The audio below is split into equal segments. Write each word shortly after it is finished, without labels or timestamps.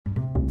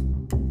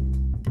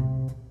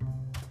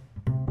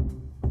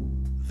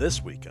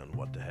This week on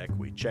What the Heck,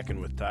 we check in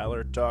with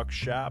Tyler, talk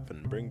shop,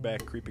 and bring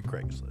back creepy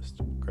Craigslist.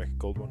 Crack a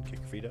cold one, kick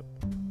your feet up,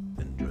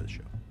 and enjoy the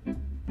show.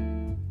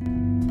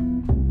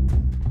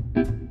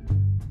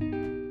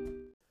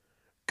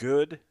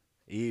 Good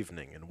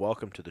evening, and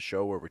welcome to the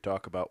show where we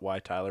talk about why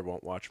Tyler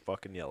won't watch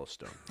fucking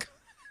Yellowstone.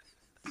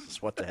 This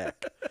is What the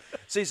Heck.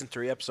 Season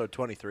 3, Episode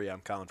 23.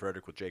 I'm Colin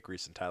Frederick with Jake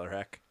Reese and Tyler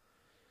Heck.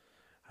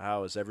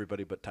 How is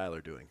everybody but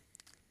Tyler doing?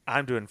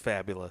 I'm doing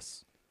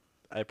fabulous.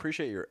 I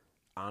appreciate your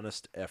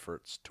honest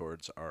efforts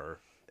towards our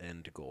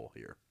end goal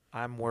here.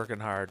 I'm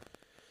working hard.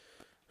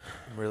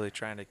 I'm really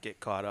trying to get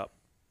caught up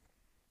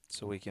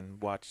so we can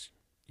watch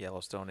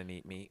Yellowstone and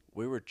eat meat.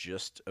 We were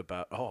just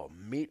about,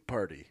 meat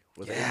party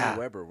with Yeah. Amy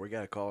Weber. We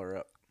got to call her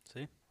up.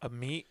 See? A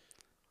meat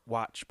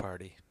watch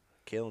party.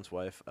 Kaylin's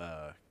wife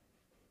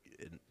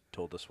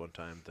told us one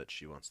time that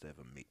she wants to have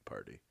a meat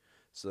party.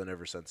 So then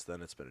ever since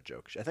then, it's been a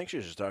joke. I think she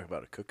was just talking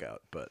about a cookout,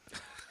 but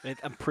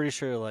I'm pretty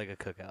sure like a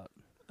cookout.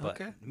 But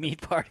Okay.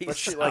 meat parties.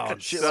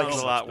 but she sounds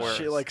a lot worse.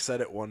 She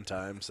said it one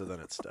time, so then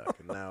it stuck,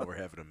 and now we're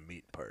having a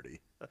meat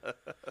party.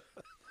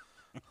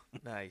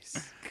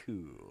 Nice.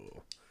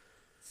 Cool.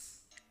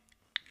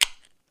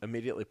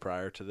 Immediately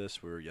prior to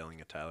this, we were yelling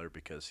at Tyler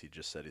because he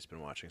just said he's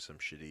been watching some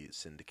shitty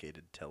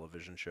syndicated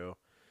television show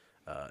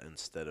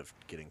instead of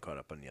getting caught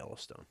up on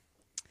Yellowstone.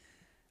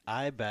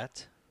 I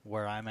bet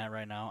where I'm at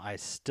right now, I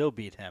still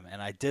beat him.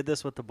 And I did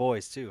this with the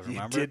boys, too.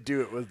 Remember? You did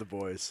do it with the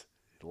boys.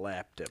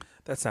 Lapped him.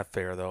 That's not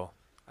fair, though.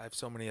 I have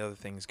so many other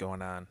things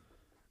going on.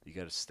 You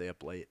got to stay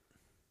up late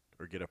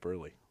or get up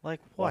early.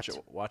 Like what?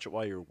 Watch it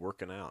while you're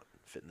working out,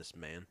 fitness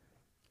man.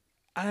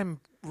 I'm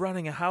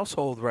running a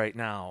household right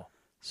now.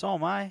 So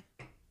am I.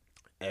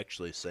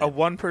 Actually, same. A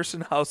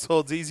one-person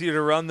household's easier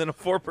to run than a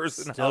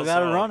four-person Still household.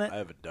 gotta run it. I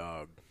have a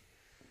dog.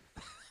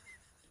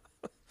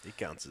 He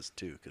counts as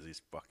two because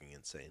he's fucking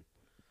insane.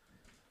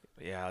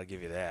 Yeah, I'll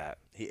give you that.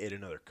 He ate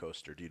another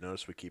coaster. Do you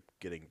notice we keep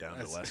getting down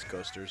to less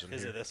coasters in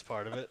Is here? it this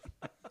part of it?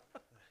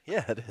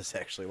 Yeah, it is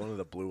actually. One of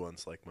the blue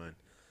ones like mine.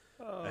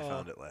 I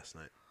found it last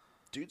night.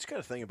 Dude's got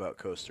a thing about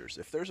coasters.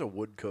 If there's a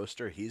wood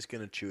coaster, he's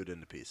going to chew it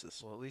into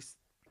pieces. Well, at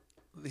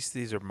least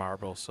these are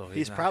marble, so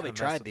He's not probably gonna mess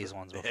tried with these it.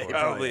 ones Yeah, before. he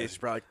Probably. He's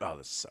probably like, oh,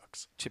 this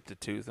sucks. Chipped a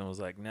tooth and was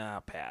like, nah,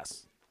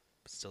 pass.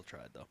 Still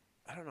tried, though.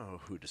 I don't know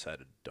who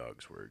decided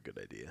dogs were a good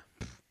idea.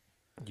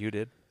 You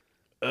did.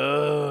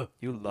 Uh,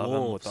 You love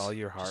them with Wolves. all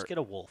your heart. Just get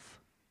a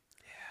wolf.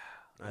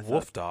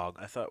 Wolf dog.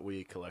 I thought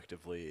we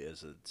collectively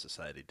as a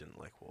society didn't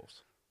like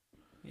wolves.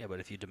 Yeah, but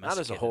if you Not domesticate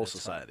as a whole it, it's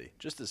fine. society,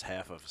 just as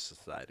half of a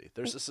society.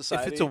 There's a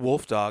society. If it's a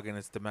wolf dog and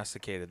it's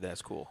domesticated,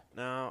 that's cool.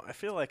 No, I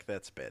feel like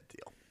that's a bad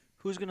deal.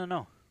 Who's going to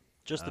know?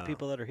 Just the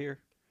people that are here.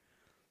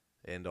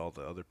 And all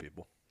the other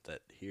people that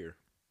hear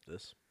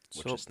this,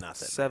 which So is not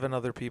that 7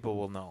 other people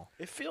will know.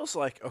 It feels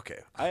like, okay,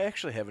 I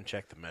actually haven't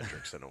checked the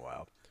metrics in a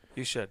while,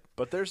 You should.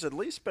 but there's at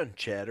least been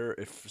chatter.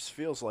 It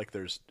feels like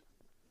there's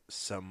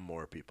some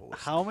more people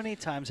listening. How many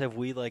times have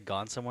we like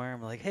gone somewhere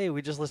and we're like, hey,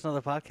 we just listened to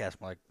the podcast?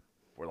 I'm like,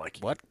 We're like,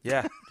 what?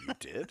 Yeah. You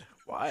did?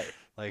 Why?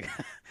 Like,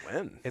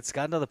 When? it's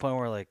gotten to the point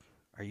where like,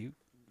 are you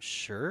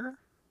sure?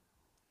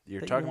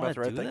 You're that you talking about wanna the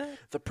right do thing. that?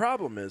 The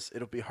problem is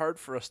it'll be hard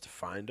for us to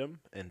find them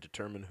and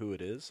determine who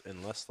it is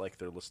unless like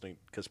they're listening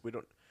because we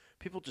don't.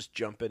 People just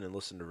jump in and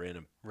listen to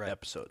random Right.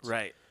 episodes.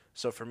 Right.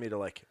 So for me to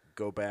like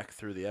go back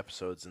through the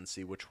episodes and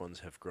see which ones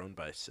have grown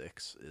by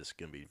 6 is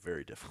going to be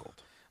very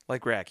difficult.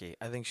 Like Racky.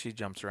 I think she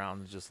jumps around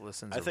and just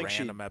listens I to think she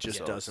random episodes.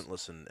 just doesn't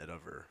listen at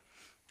ever.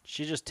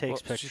 She just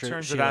takes Well, pictures. she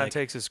turns it on, like,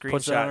 takes a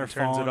puts it on screenshot, her and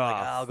turns phone, it like,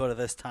 off. I'll go to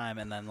this time,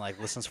 and then like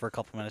listens for a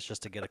couple minutes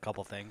just to get a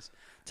couple things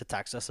to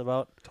text us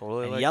about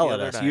Totally and like yell the at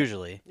other us. night.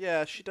 Usually,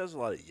 Yeah, she does a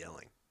lot of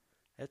yelling.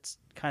 it's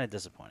kind of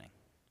disappointing.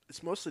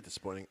 It's mostly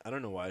disappointing. I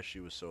don't know why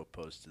she was so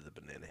opposed to the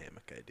banana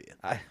hammock idea.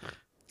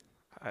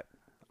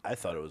 I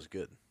thought it was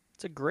good.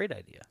 It's a great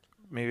idea.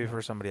 Maybe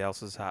for somebody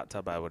else's hot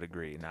tub, I would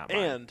agree. Not mine.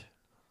 And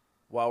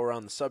while we're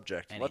on the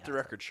subject, Any let the hot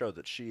record show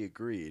that she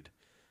agreed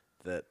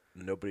that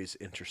nobody's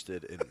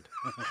interested in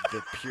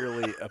the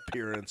purely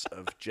appearance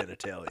of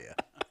genitalia.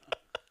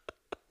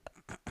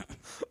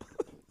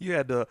 You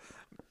had to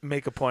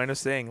make a point of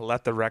saying,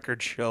 let the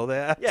record show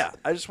that? Yeah,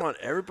 I just want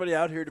everybody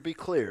out here to be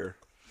clear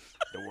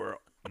that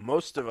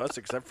most of us,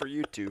 except for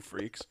you two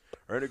freaks,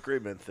 are in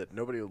agreement that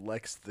nobody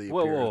likes the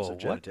Whoa, appearance whoa,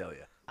 of what?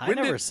 genitalia. I When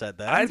never did- said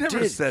that. I never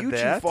Did. said you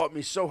that. two fought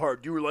me so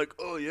hard. You were like,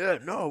 "Oh yeah,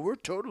 no, we're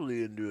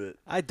totally into it."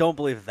 I don't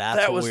believe that's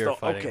That what was we were the-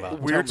 fighting okay, about. Tell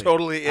We're me.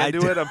 totally I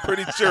into do- it. I'm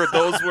pretty sure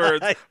those words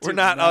I were do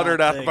not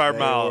uttered out of think our they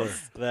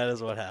mouths. were. That is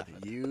what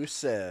happened. You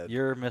said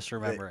You're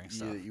misremembering you-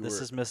 stuff. you This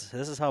were- this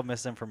is how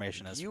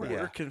misinformation is you spread.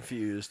 were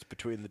confused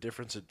between the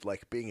difference of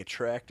like being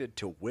attracted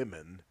to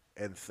women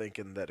and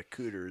thinking that a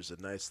cooter is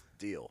a nice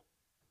deal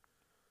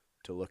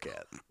to look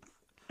at.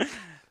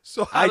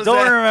 So how I does don't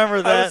that- remember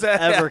how does that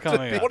have ever to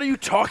coming be- up. What are you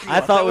talking I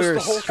about? thought That we was were the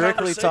whole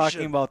strictly talking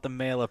conversation. about the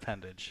male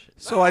appendage.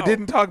 So I No.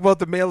 didn't talk about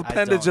the male I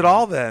appendage don't at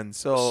all then.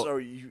 So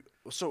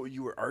So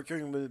you were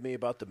arguing with me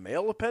about the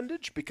male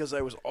appendage because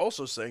I was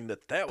also saying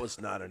that was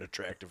not an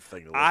attractive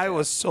thing to look I at.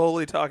 was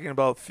solely talking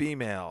about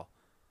female.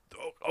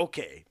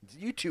 Okay,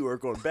 you two are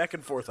going back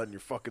and forth on your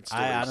fucking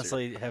stories. I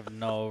honestly have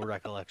no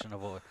recollection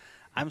of what.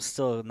 I'm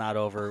still not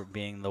over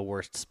being the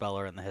worst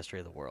speller in the history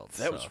of the world.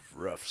 That so. was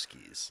rough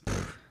skis.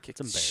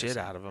 Kicked It's the shit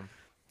embarrassing. out of him.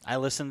 I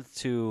listened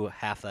to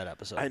half that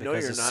episode I know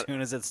because you're as not-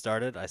 soon as it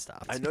started, I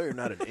stopped. I know you're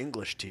not an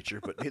English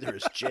teacher, but neither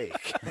is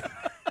Jake.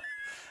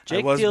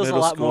 Jake I was deals a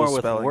middle lot school more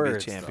with spelling bee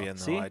words. champion,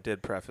 though. though. See? I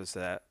did preface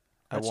that.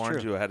 That's I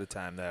warned true. you ahead of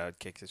time that I would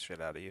kick the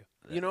shit out of you.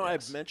 You know,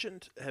 Yes. I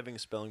mentioned having a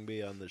spelling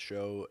bee on the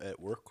show at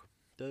work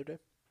the other day,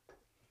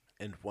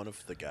 and one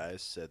of the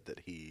guys said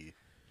that he,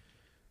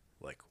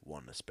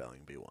 won a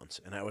spelling bee once,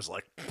 and I was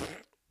like,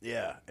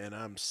 yeah, and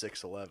I'm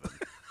 6'11".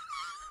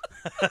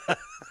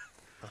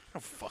 No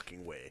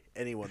fucking way.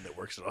 Anyone that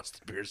works at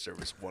Austin Beer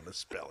Service won a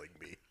spelling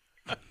bee.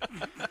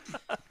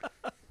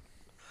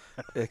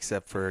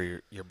 Except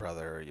for your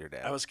brother or your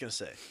dad. I was gonna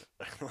say,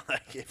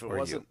 if it Or you.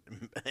 wasn't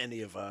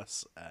any of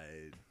us,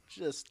 I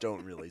just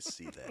don't really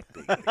see that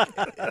being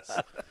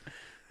the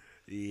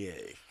case.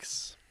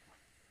 Yikes!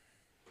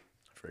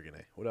 Friggin'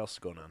 A. What else is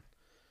going on?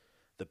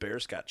 The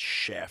Bears got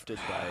shafted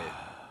by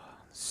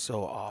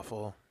so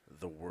awful.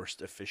 the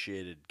worst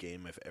officiated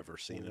game I've ever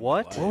seen. What? In my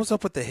What life. was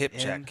up with the hip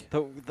And check?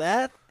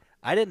 that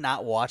I did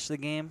not watch the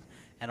game,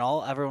 and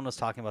all everyone was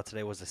talking about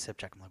today was the sip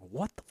check. I'm like,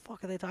 what the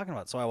fuck are they talking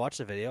about? So I watched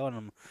the video,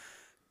 and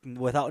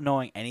without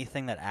knowing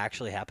anything that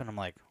actually happened, I'm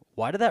like,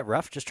 why did that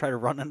ref just try to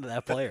run into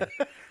that player?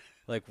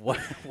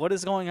 What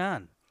is going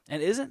on?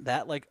 And isn't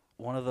that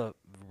one of the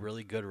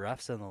really good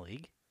refs in the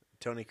league?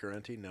 Tony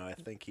Correnti? No, I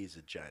think he's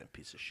a giant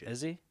piece of shit.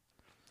 Is he?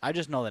 I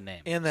just know the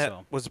name. And that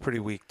so. was a pretty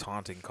weak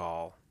taunting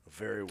call.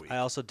 Very weak. I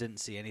also didn't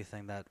see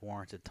anything that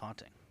warranted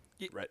taunting.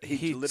 Right.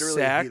 He literally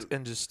sacked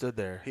and just stood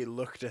there. he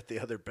looked at the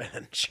other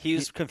bench. He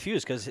was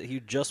confused because he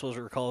just was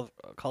called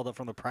up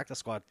from the practice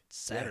squad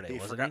Saturday, he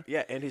wasn't forgot. he?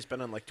 Yeah, and he's been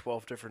on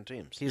 12 different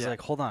teams. He's like,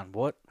 hold on,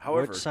 what?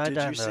 However, which side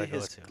did you did see I go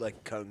his to?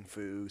 kung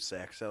fu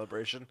sack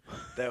celebration?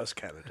 That was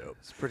kind of dope.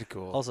 It's pretty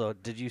cool. Also,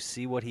 did you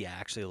see what he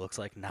actually looks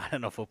like not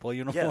in a football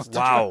uniform? Yes.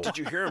 Wow. Did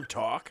you hear him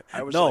talk?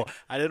 I was no, like,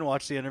 I didn't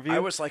watch the interview. I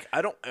was like,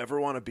 I don't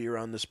ever want to be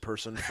around this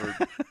person for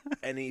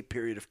any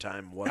period of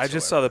time whatsoever. I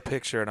just saw the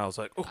picture and I was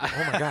like, oh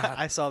my God.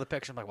 I saw the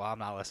picture. I'm like, well, I'm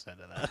not listening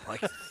to that.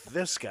 like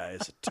this guy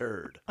is a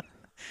turd.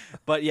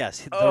 But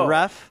yes, the Oh.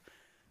 ref.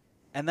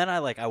 And then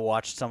I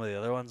watched some of the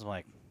other ones. I'm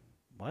like,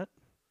 what?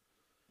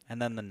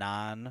 And then the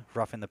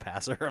non-roughing the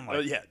passer. I'm like, Oh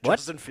yeah, what?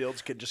 Justin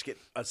Fields could just get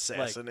Like,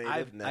 assassinated.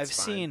 I've and that's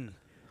fine. seen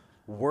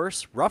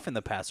worse roughing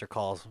the passer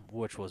calls,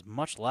 which was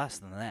much less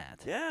than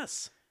that.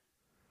 Yes.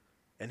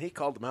 And he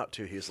called him out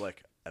too. He was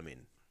like, I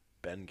mean,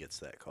 Ben gets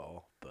that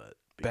call, but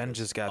Ben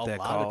just got a that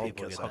lot of call.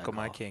 people get How that come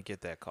I call. can't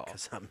get that call?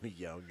 because I'm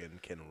young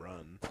and can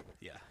run.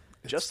 Yeah.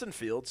 Justin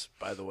Fields,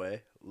 by the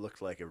way,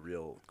 looked like a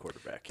real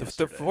quarterback The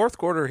yesterday. fourth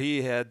quarter,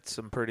 he had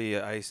some pretty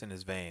ice in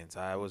his veins.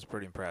 I was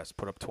pretty impressed.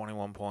 Put up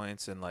 21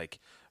 points and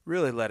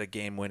really led a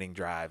game-winning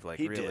drive.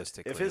 He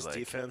realistically, did. If his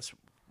defense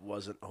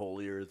wasn't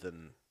holier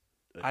than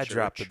a I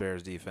dropped the church,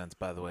 Bears defense,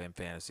 by the way, in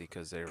fantasy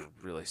because they were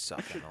really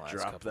sucking the last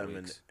drop couple them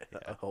weeks. in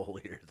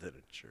holier than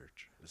a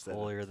church. Is that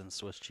Holier than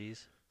Swiss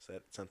cheese. is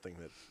that something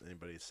that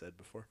anybody said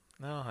before?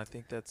 No, I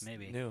think that's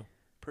Maybe. new.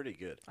 Pretty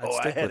good. I'd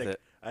stick with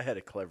it. I had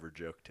a clever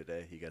joke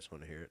today. You guys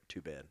want to hear it?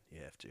 Too bad.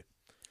 You have to.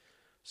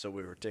 So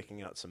we were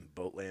taking out some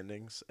boat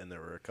landings, and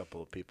there were a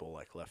couple of people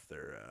left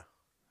their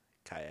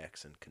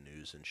kayaks and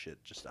canoes and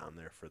shit just on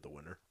there for the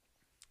winter.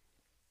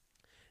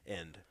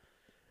 And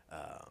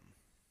I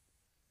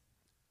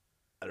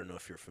don't know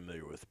if you're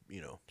familiar with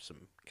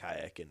some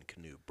kayak and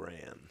canoe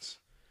brands,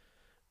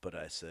 but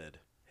I said,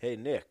 "Hey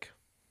Nick,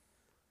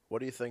 what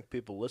do you think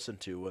people listen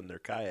to when they're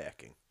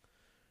kayaking?"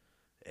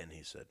 And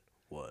he said,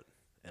 "What?"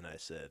 And I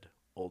said,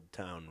 Old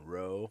Town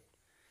Row,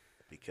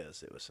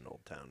 because it was an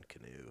Old Town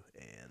canoe,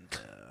 and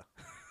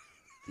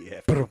you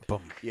have to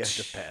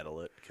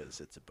paddle it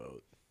because it's a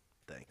boat.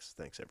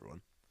 Thanks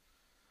everyone.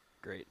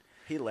 Great.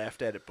 He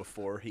laughed at it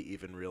before he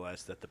even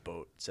realized that the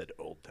boat said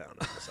Old Town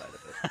on the side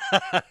of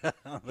it.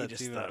 He That's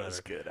just even thought it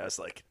was better. good. I was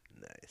like,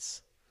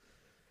 nice.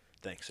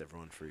 Thanks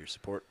everyone for your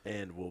support,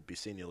 and we'll be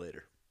seeing you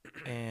later.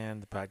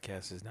 And the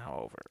podcast is now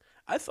over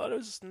I thought it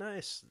was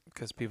nice.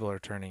 because people are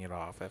turning it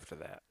off after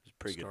that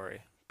Pretty good.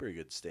 story. Pretty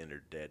good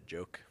standard dad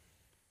joke.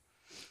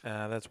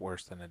 That's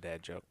worse than a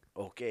dad joke.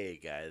 Okay,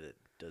 guy that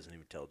doesn't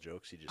even tell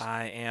jokes. He just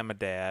I am a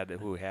dad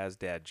who has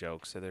dad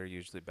jokes, so they're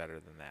usually better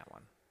than that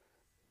one.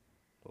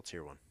 let's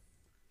hear one.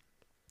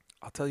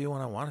 I'll tell you when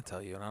I want to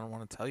tell you, and I don't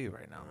want to tell you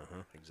right now.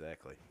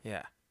 Exactly.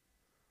 Yeah.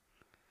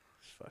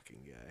 This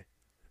fucking guy.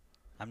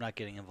 I'm not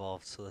getting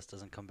involved, so this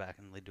doesn't come back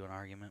and lead to an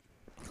argument.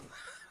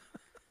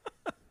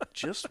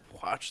 Just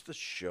watch the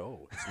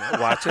show. It's not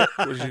Watch it.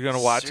 Was you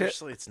gonna watch it?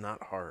 Seriously, it's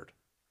not hard.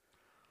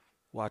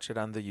 Watch it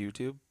on the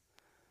YouTube.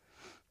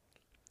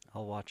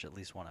 I'll watch at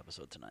least one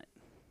episode tonight.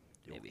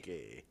 Maybe.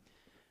 Okay.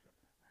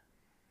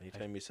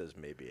 Anytime he says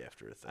maybe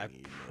after a thing,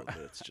 you know that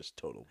it's just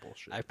total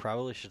bullshit. I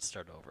probably should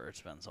start over.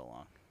 It's been so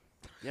long.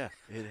 Yeah,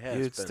 it has.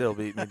 You'd been. still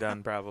beat me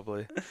done,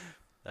 probably.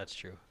 That's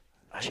true.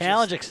 I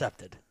Challenge just-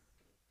 accepted.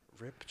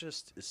 Rip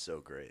just is so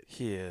great.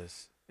 He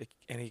is.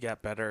 And he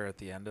got better at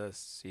the end of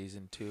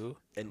season 2.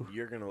 And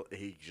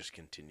he just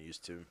continues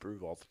to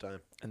improve all the time.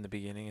 In the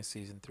beginning of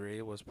season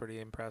 3 was pretty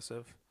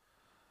impressive.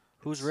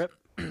 Who's Rip?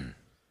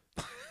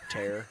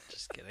 Tear.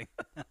 Just kidding.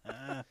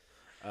 It's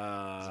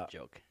a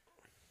joke.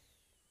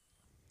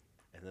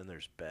 And then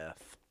there's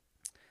Beth.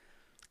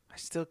 I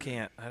still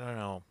can't. I don't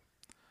know.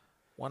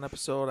 One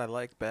episode I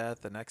like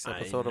Beth. The next I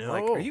episode I'm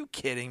like, know. are you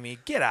kidding me?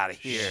 Get out of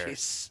here.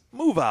 She's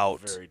Move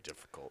out. very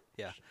difficult.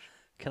 Yeah.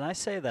 Can I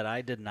say that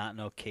I did not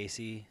know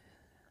Casey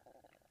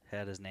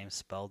had his name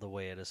spelled the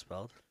way it is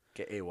spelled?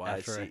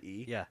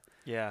 K-A-Y-C-E. Yeah.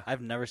 Yeah.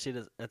 I've never seen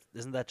it.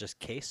 Isn't that just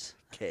Case?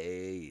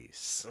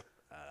 Case.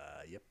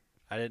 Yep.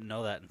 I didn't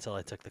know that until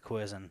I took the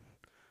quiz. And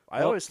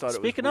I always thought it was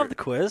speaking of the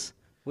quiz,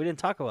 we didn't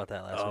talk about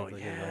that last Oh, week.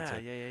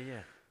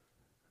 yeah.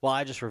 Well,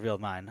 I just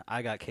revealed mine.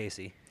 I got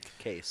Casey.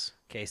 Case.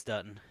 Case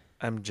Dutton.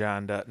 I'm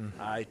John Dutton.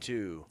 I,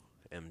 too,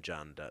 am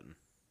John Dutton.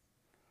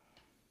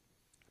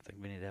 I think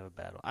we need to have a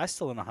battle. I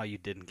still don't know how you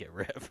didn't get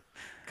Rip.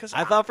 Because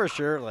I thought for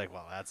sure, like,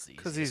 well, that's easy.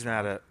 Because he's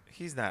not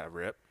a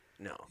Rip.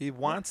 No. He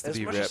wants to As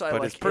be much Rip, as I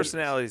but like his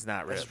personality's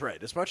not Rip. That's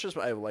right. As much as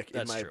I, like, in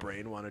That's my true.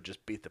 brain want to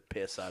just beat the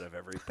piss out of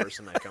every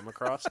person I come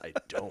across, I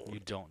don't. You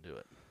don't do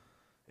it.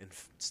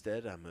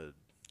 Instead, I'm a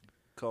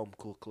calm,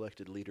 cool,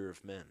 collected leader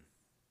of men.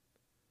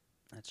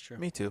 That's true.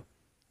 Me too.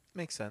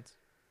 Makes sense.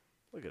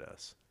 Look at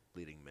us,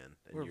 leading men.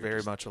 And We're you're very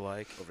just much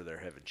alike. over there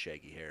having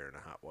shaggy hair and a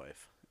hot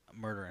wife.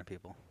 Murdering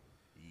people.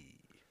 Yee.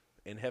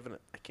 And having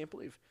I can't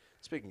believe,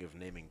 speaking of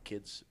naming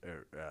kids,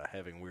 or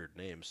having weird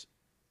names,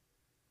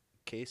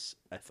 Case,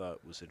 I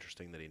thought was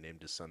interesting that he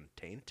named his son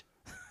Taint.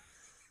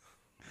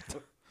 I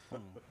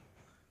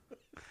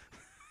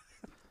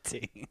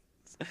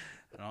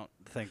don't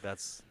think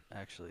that's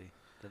actually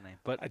the name.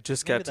 But I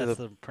just maybe got to that's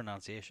the the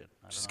pronunciation.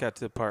 I don't just know. got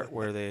to the part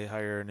where they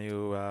hire a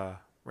new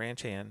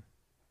ranch hand.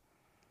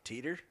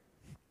 Teeter?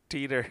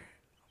 Teeter.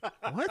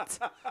 What?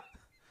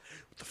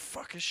 What the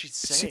fuck is she Is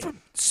she saying?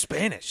 from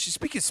Spanish? She's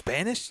speaking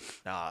Spanish?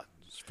 Nah,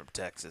 she's from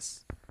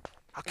Texas.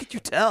 How could you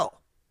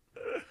tell?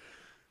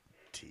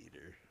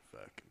 Teeter.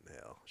 Fucking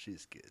hell.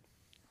 She's good.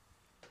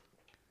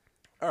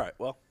 All right,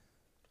 well,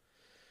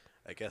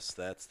 I guess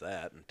that's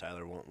that, and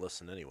Tyler won't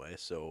listen anyway.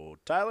 So,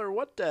 Tyler,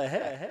 what the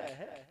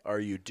heck are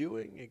you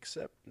doing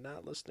except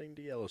not listening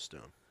to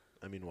Yellowstone?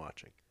 I mean,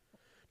 watching.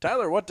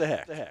 Tyler, what the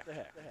heck?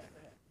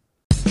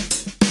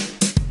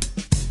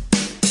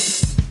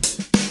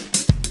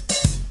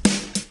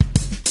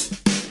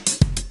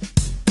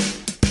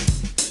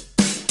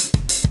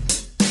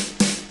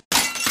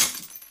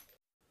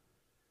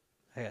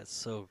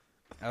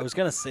 I was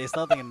gonna say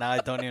something, and now I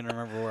don't even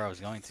remember where I was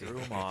going to. Threw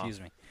 'em off. Excuse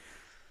me.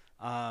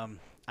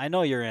 I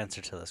know your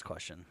answer to this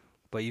question,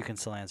 but you can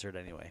still answer it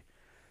anyway.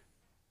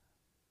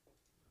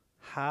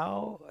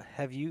 How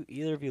have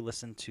either of you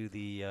listened to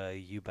the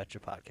You Betcha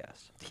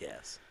podcast?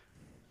 Yes.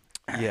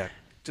 Yeah,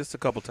 just a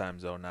couple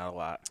times though, not a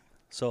lot.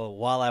 So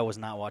while I was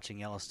not watching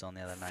Yellowstone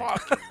the other night,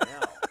 Fucking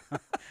hell.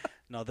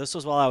 no, this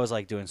was while I was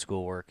like doing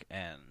schoolwork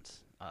and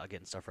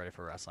getting stuff ready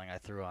for wrestling. I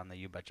threw on the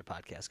You Betcha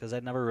podcast because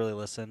I'd never really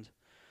listened.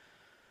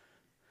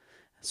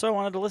 So I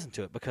wanted to listen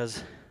to it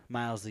because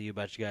Miles, the You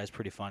Betcha guy, is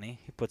pretty funny.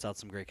 He puts out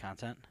some great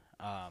content.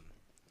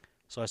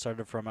 So I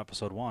started from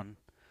episode 1,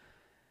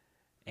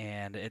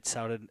 and it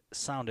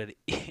sounded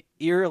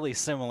eerily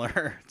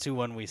similar to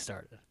when we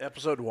started.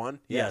 Episode 1?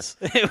 Yes.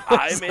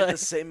 I made the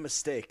same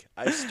mistake.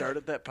 I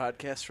started that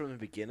podcast from the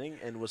beginning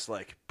and was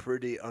like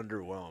pretty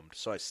underwhelmed.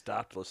 So I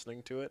stopped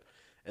listening to it.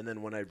 And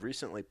then when I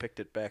recently picked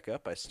it back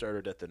up, I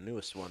started at the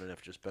newest one and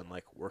I've just been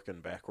like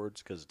working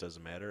backwards because it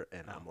doesn't matter.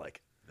 And I'm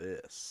like,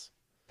 this.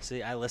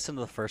 See, I listened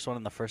to the first one,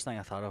 and the first thing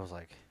I thought of was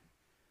like,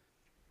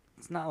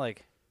 it's not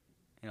like,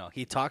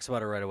 he talks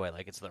about it right away.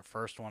 Like, it's their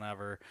first one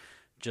ever.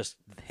 Just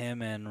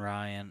him and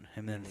Ryan,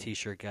 him and the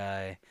T-shirt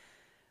guy.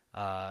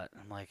 I'm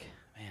like,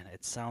 man,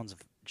 it sounds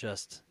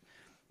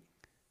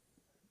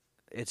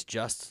it's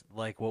just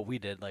like what we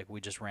did. Like,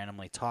 we just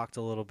randomly talked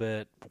a little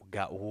bit,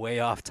 got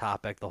way off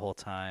topic the whole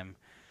time.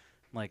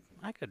 I'm like,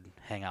 I could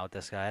hang out with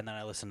this guy. And then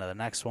I listened to the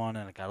next one,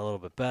 and it got a little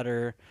bit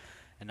better.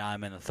 And now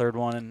I'm in the third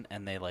one,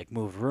 and they, like,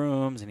 moved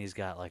rooms, and he's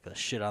got, like, the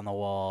shit on the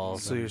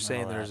walls. So you're and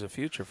saying all there's that. a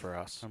future for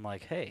us? I'm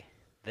like, hey,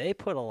 they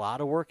put a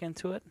lot of work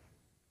into it.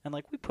 And,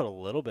 like, we put a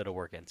little bit of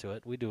work into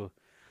it. We do,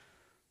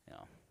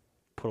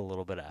 put a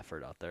little bit of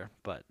effort out there.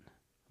 But,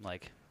 I'm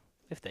like,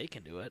 if they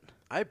can do it.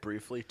 I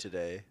briefly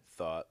today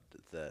thought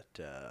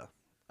that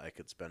I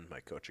could spend my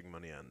coaching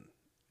money on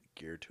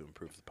gear to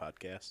improve the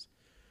podcast.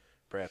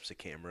 Perhaps a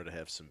camera to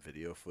have some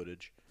video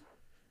footage,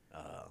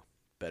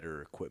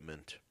 better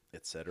equipment,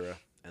 etc.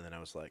 And then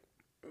I was like,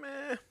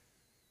 meh.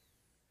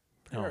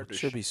 No, it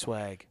should be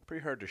swag.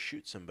 Pretty hard to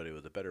shoot somebody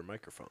with a better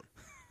microphone.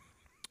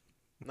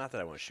 Not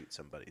that I want to shoot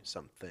somebody,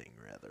 something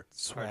rather.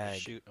 It's hard to Swag.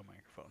 shoot a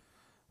microphone.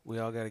 We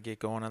all got to get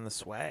going on the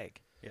swag.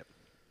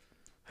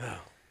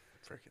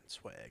 Freaking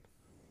swag.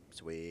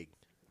 Swag.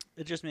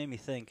 It just made me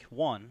think,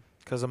 one,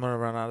 Because I'm going to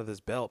run out of this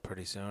belt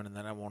pretty soon, and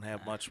then I won't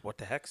have much what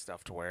the heck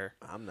stuff to wear.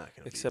 I'm not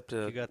going to Except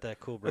you a got that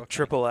cool bro.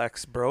 triple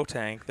X bro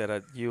tank that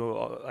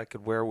I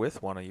could wear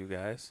with one of you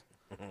guys.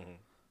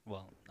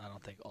 Well, I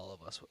don't think all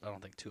of us. I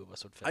don't think two of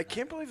us would fit. I in that.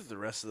 can't believe that the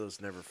rest of those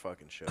never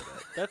fucking showed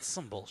up. That's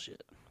some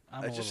bullshit.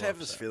 I'm I a just little have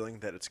this upset. feeling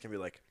that it's gonna be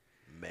like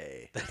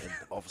May, and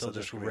all of a They'll sudden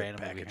there's just gonna be a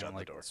randomly be package here on the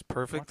like, door. It's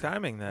perfect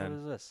timing What then.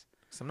 is this?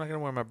 'Cause I'm not gonna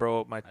wear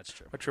my That's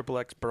true. Triple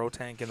X bro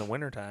tank in the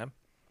wintertime.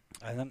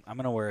 I think I'm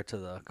gonna wear it to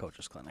the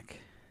coaches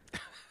clinic,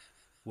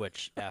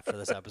 which after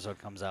this episode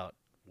comes out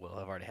will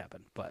have already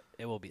happened, but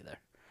it will be there.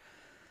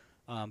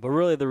 But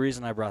really, the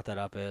reason I brought that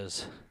up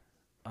is,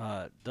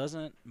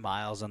 doesn't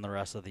Miles and the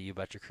rest of the You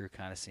Betcha crew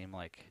kind of seem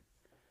like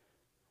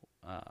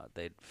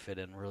they'd fit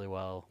in really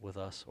well with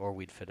us, or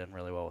we'd fit in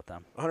really well with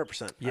them?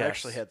 100%. I Yes.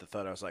 actually had the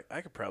thought. I was like,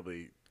 I could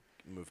probably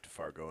move to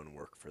Fargo and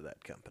work for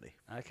that company.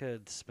 I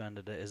could spend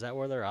a day. Is that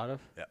where they're out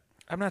of?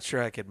 I'm not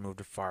sure I could move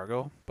to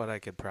Fargo, but I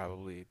could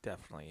probably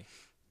definitely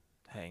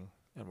hang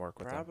and work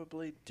with them.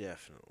 Probably,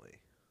 definitely.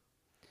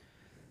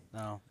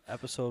 No.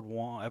 Episode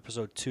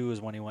 2 is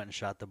when he went and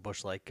shot the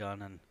Bush Light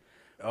gun and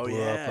Oh blew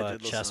yeah, up I a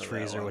did listen chest to that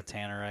freezer one. with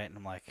tannerite, and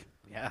I'm like,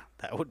 yeah,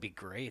 that would be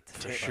great.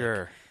 For Like,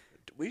 sure.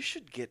 We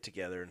should get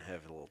together and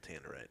have a little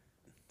tannerite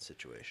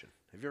situation.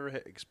 Have you ever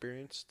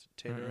experienced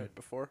tannerite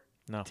before?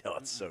 No. Oh,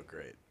 it's so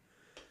great.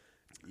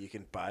 You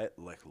can buy it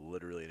like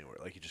literally anywhere.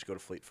 Like you just go to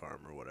Fleet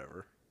Farm or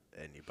whatever,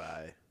 and you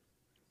buy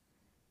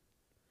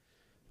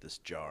this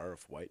jar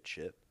of white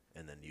shit,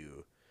 and then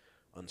you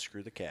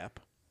unscrew the cap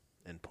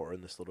and pour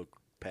in this little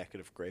packet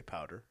of gray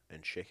powder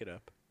and shake it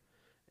up,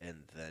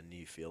 and then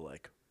you feel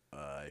like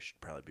I should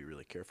probably be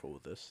really careful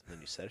with this. And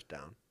then you set it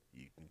down.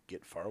 You can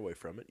get far away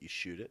from it. You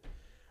shoot it.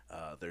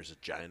 There's a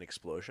giant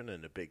explosion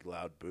and a big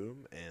loud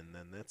boom, and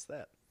then that's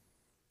that.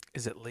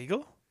 Is it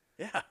legal?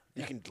 Yeah,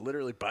 you can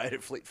literally buy it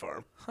at Fleet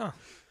Farm. Huh.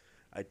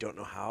 I don't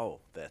know how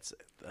that's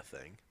a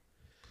thing.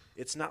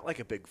 It's not like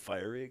a big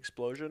fiery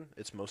explosion.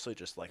 It's mostly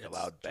just like it's a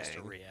loud bang. just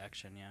a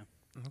reaction, yeah.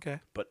 Okay.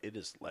 But it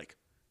is like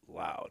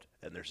loud,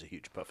 and there's a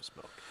huge puff of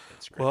smoke.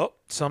 It's great. Well,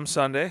 some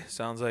Sunday.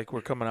 Sounds like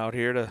we're coming out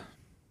here to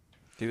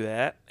do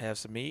that, have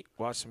some meat,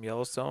 watch some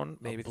Yellowstone,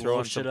 maybe throw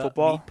in some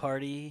football. Meat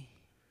party.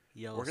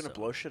 we're Yellowstone. gonna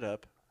blow shit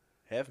up,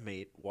 have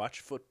meat, watch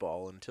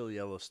football until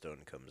Yellowstone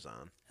comes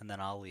on, And then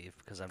I'll leave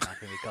because I'm not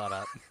gonna be caught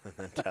up. and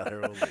then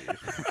Tyler will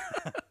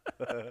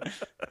leave.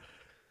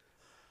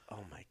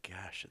 Oh my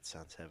gosh, it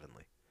sounds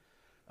heavenly.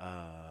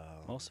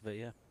 Most of it,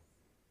 yeah.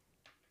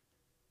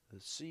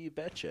 So you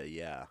betcha,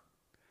 yeah.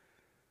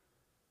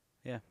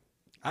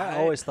 I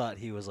always thought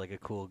he was like a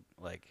cool,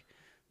 like,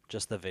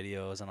 just the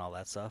videos and all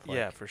that stuff. Like,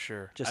 Yeah, for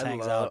sure. just I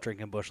hangs love- out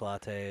drinking bush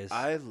lattes.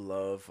 I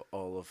love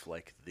all of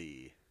like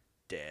the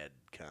dad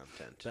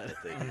content that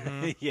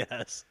they do.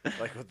 Yes.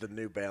 Like with the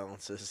New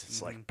Balances,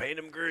 it's like paint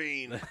them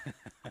green.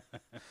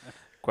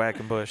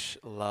 Quackenbush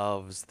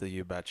loves the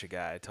You Betcha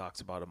guy. Talks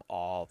about him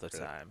all the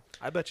time.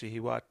 I bet you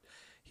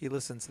he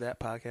listens to that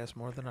podcast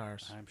more than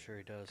ours. I'm sure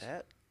he does.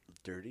 That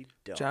dirty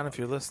dog. John, if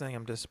you're listening,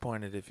 I'm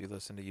disappointed if you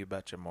listen to You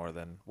Betcha more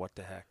than What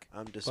the Heck.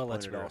 I'm But let's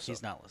disappointed be real, also.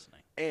 he's not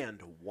listening.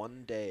 And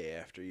one day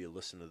after you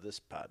listen to this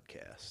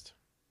podcast,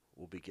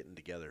 we'll be getting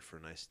together for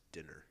a nice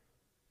dinner.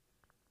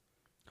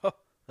 Oh,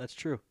 that's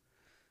true.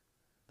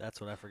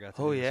 That's what I forgot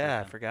to Oh, do this yeah. I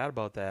weekend. forgot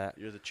about that.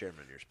 You're the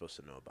chairman. You're supposed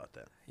to know about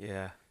that.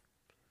 Yeah.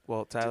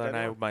 Well, Tyler and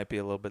I anyone- might be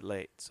a little bit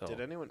late. So Did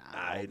anyone? Nah,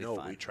 I we'll be know.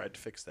 fine. We tried to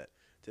fix that.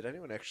 Did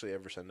anyone actually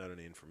ever send out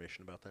any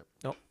information about that?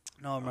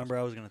 No, remember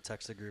I was going to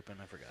text the group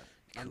and I forgot.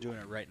 I'm doing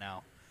it right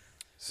now.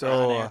 So On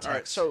air. All right.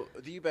 Text. So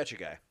the You Betcha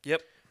guy.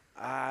 Yep.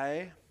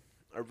 I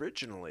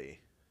originally.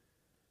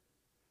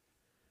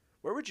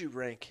 Where would you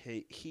rank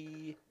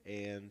he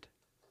and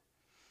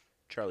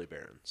Charlie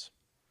Barons?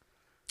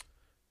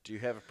 Do you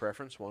have a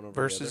preference, one over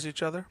versus the other?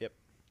 each other. Yep.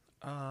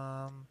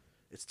 Um.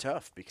 It's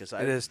tough because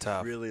I It is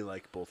tough. really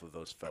like both of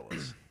those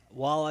fellas.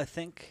 While I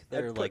think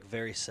they're put- like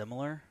very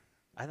similar,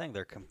 I think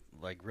they're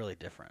like really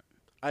different.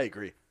 I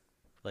agree.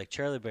 Like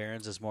Charlie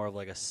Barons is more of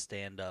like a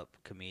stand-up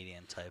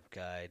comedian type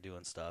guy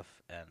doing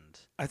stuff, and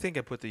I think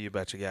I put the You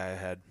Betcha guy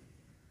ahead.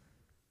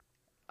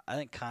 I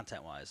think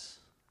content-wise,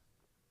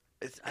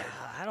 It's,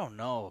 I don't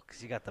know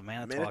because you got the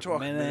Manitowoc, Manitowoc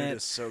Minute Minute.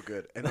 is so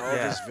good, and all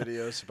Yeah. of his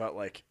videos about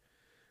like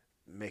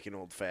making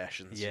old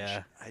fashions. and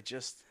Yeah. I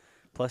just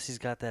Plus, he's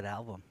got that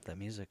album, that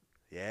music.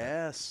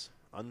 yes,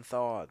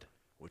 unthawed,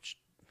 which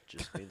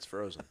just means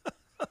frozen.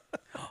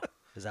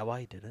 Is that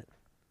why he did it?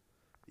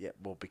 Yeah,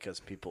 well, because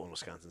people in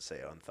Wisconsin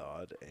say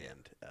unthawed,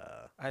 and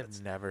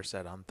I've never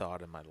said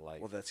unthought in my life.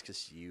 well, that's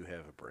because you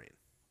have a brain.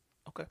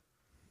 Okay.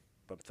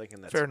 But I'm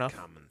thinking that's Fair a enough.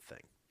 common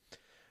thing.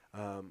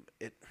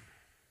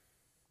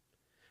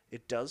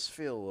 It does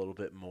feel a little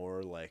bit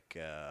more like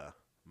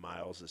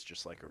Miles is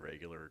just like a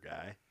regular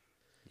guy,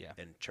 Yeah.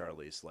 and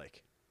Charlie's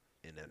like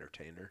an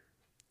entertainer.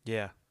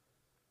 Yeah.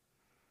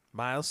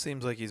 Miles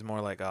seems like he's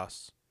more like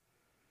us.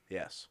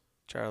 Yes.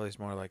 Charlie's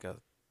more like a.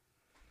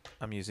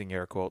 I'm using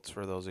air quotes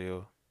for those of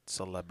you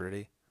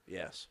celebrity.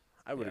 Yes,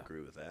 I would Yeah.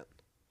 agree with that.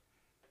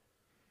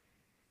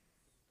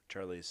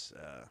 Charlie's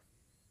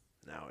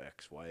now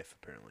ex-wife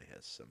apparently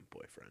has some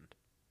boyfriend.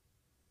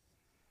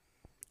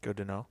 Good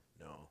to know.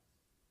 No,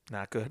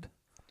 Not good.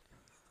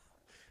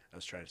 I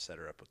was trying to set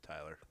her up with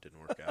Tyler. Didn't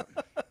work out.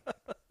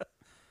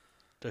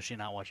 Does she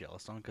not watch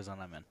Yellowstone? Because then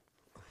I'm in.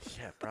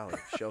 Yeah, probably.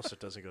 She also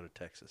doesn't go to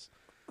Texas.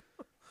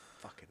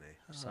 Fucking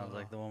A. Sounds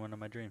like the woman of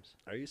my dreams.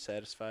 Are you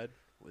satisfied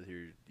with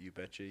your You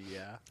Betcha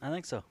Yeah? I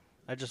think so.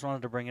 I just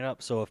wanted to bring it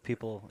up. So if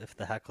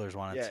the hecklers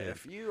wanted Yeah, to,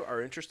 if you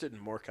are interested in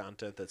more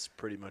content that's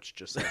pretty much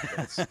just like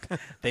this,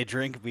 they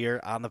drink beer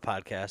on the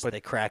podcast.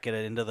 They crack it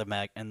into the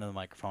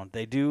microphone.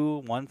 They do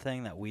one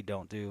thing that we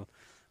don't do,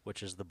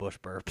 which is the Bush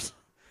burps.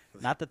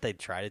 Not that they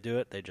try to do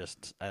it.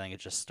 I think it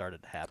just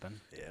started to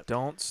happen. yeah.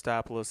 Don't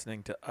stop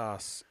listening to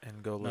us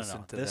and go listen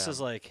No. to This them. is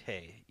like,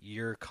 hey,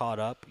 you're caught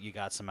up. You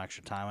got some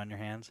extra time on your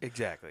hands.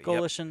 Exactly. Go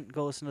Yep. listen.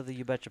 Go listen to the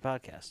You Betcha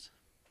podcast.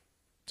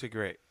 It's a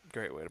great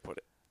way to put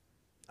it.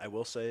 I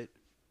will say,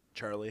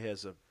 Charlie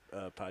has a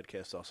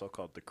podcast also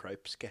called the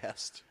Cripes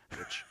Cast,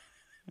 which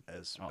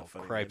has Oh, a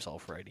funny cripes name. all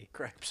Friday.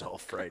 Cripes all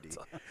Friday.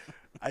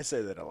 I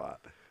say that a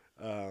lot.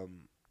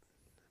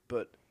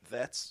 But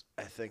that's,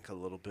 I think, a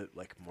little bit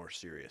like more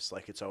serious.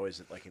 Like it's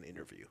always like an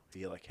interview.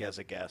 He like has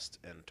a guest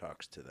and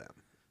talks to them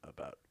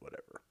about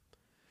whatever.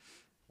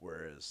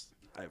 Whereas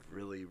I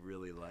really,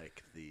 really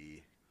like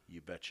the You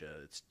Betcha.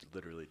 It's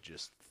literally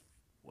just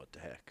what the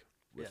heck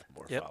with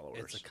more Yep. followers.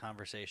 It's a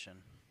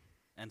conversation,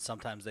 and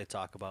sometimes they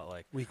talk about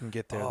like, We can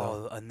get there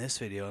though. oh, in this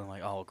video, and I'm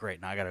like, oh,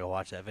 great, now I gotta go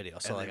watch that video.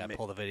 So And like, they I ma-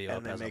 pull the video up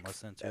and they as I'm make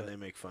listening to and it. they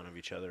make fun of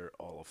each other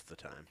all of the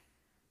time.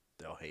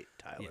 They'll hate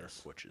Tyler,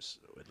 Yes. which is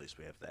at least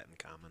we have that in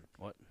common.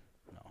 What?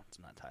 No, it's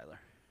not Tyler.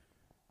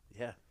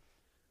 Yeah.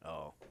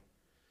 Oh.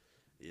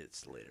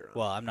 It's later on.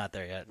 Well, I'm not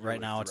there yet. You're Right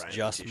with now, it's Ryan, the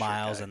just t-shirt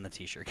Miles guy. and the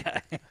T-shirt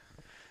guy.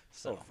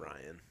 So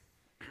Ryan.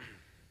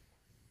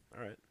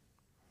 All right.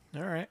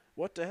 All right.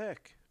 What the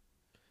heck?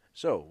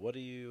 So, what do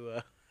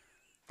you?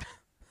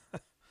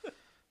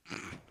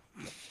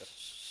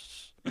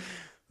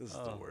 This is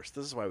the worst.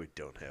 This is why we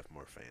don't have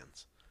more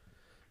fans.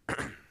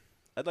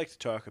 I'd like to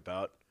talk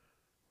about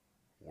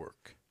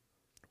work.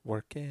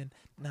 Working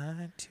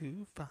 9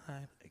 to 5.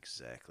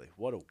 Exactly.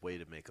 What a way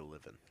to make a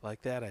living.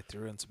 Like that, I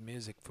threw in some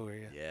music for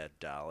you. Yeah,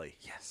 Dolly.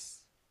 Yes.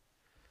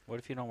 What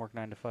if you don't work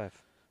 9 to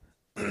 5?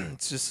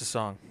 It's just a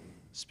song.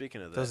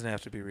 Speaking of that, Doesn't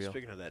have to be real.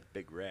 Speaking of that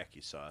big rack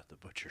you saw at the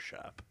butcher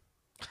shop,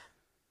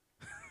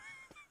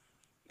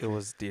 It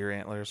was deer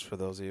antlers for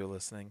those of you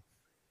listening.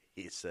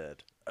 he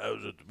said, "I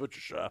was at the butcher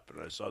shop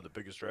and I saw the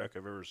biggest rack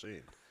I've ever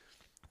seen."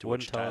 To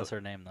Wouldn't which tell Tyler, us her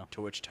name though.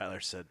 To which Tyler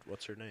said,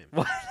 "What's her name?"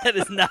 That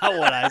is not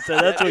what I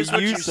said. That's That is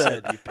what you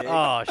said. you pig.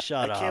 Oh,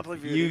 shut I up! can't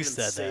believe you You even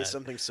said say that.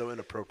 something so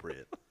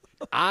inappropriate.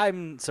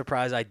 I'm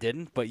surprised I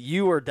didn't, but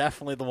you were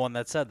definitely the one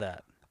that said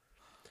that.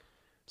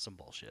 Some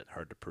bullshit.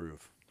 Hard to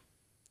prove.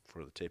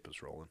 Before the tape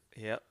was rolling.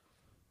 Yep.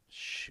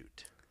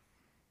 Shoot.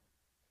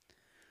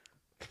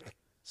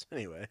 So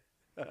anyway,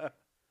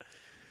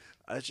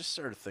 I just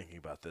started thinking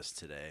about this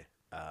today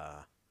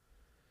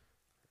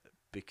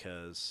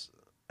because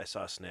I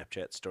saw a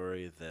Snapchat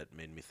story that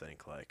made me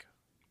think, like,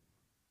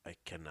 I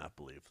cannot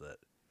believe that.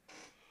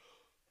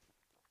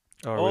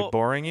 Are Oh. we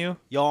boring you?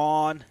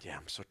 Yawn. Yeah,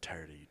 I'm so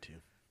tired of you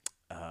two.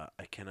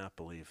 I cannot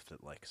believe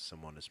that, like,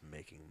 someone is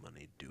making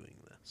money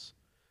doing this.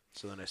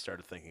 So then I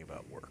started thinking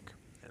about work.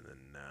 And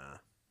then I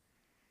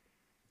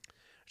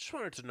just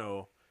wanted to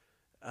know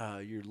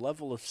your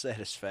level of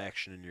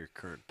satisfaction in your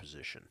current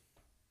position.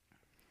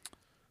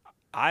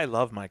 I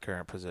love my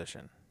current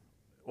position.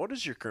 What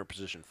is your current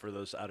position for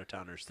those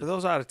out-of-towners? For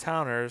those out of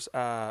towners,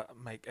 I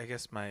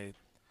guess my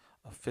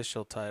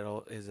official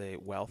title is a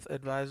wealth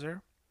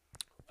advisor.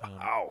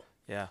 Wow.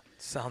 Yeah,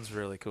 sounds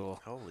really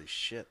cool. Holy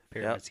shit.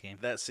 Pyramid scheme.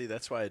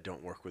 That's why I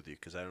don't work with you,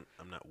 because I'm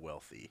not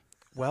wealthy.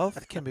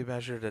 Wealth can be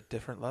measured at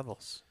different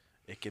levels.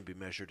 It can be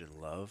measured in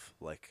love,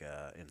 like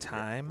in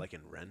Time. like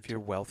in rent. If you're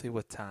wealthy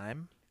with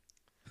time,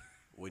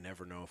 We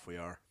never know if we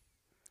are.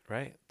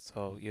 right?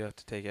 So you have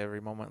to take every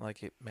moment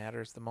like it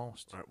matters the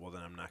most. All right, well,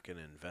 then I'm not going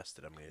to invest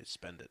it. I'm going to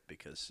spend it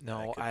because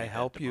No, could be I dead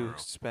help you tomorrow.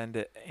 spend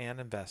it and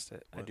invest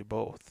it. I What? do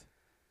both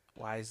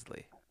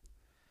wisely.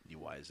 You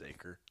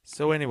wiseacre.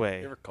 So You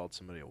anyway, ever called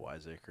somebody a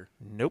wiseacre?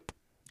 nope.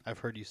 I've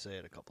heard you say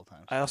it a couple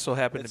times. I also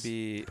happen It's to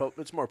be.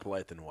 It's more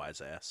polite than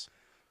wise ass.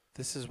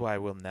 This is why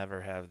we'll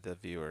never have the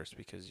viewers,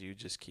 because you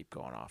just keep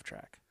going off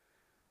track.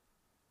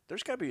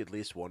 There's got to be at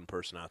least one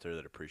person out there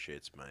that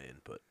appreciates my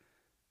input.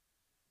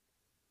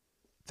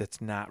 That's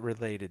not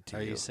related to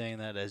Are you. you saying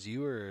that as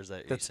you, or is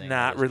that you That's saying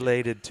not that as Jake?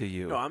 related to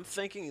you. No, I'm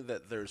thinking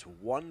that there's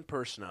one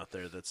person out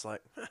there that's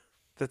like,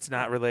 That's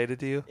not related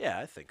to you? yeah,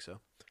 I think so.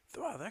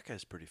 Wow, that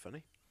guy's pretty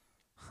funny.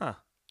 Huh.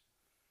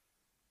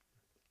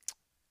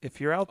 If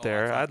you're out Oh, I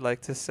there, thought- I would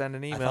like to send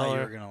an I email. thought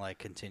you or- were gonna like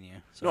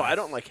continue. So No, I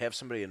don't like have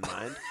somebody in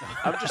mind.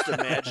 I'm just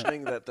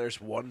imagining that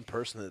there's one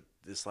person that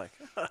is like,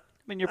 I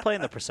mean, you're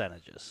playing the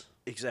percentages.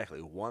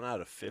 exactly, 1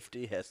 out of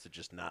 50 has to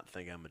just not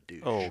think I'm a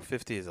douche. Oh,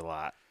 50 is a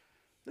lot.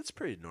 That's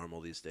pretty normal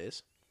these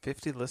days.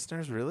 50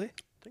 listeners, really?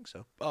 I think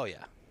so. Oh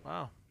yeah.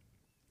 Wow.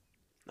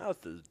 Now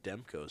that the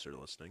Demcos are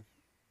listening,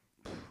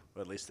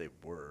 well, at least they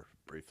were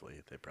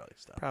briefly. They probably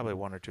stopped. Probably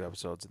 1 or 2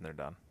 episodes and they're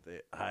done.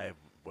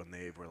 When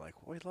they were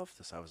like, "We love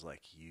this," I was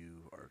like,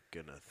 "You are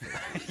gonna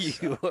think we You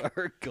suck."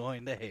 are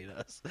going to hate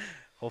us.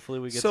 Hopefully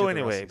we get. So through the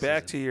anyway, rest of the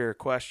back to season. your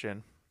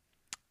question.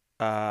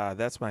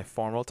 That's my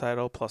formal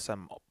title, plus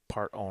I'm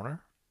part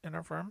owner. in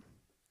our firm,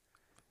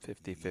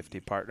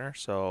 50-50 partner.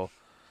 So,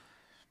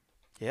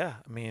 yeah,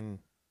 I mean,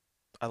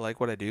 I like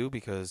what I do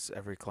because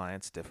every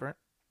client's different.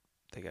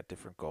 They got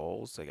different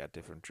goals, they got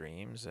different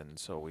dreams, and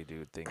so we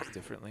do things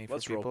differently for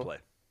Let's people. role play.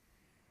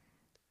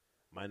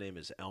 My name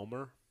is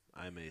Elmer.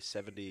 I'm a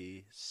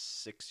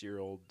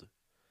 76-year-old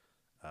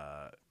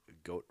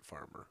goat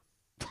farmer.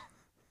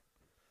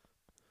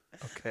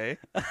 Okay.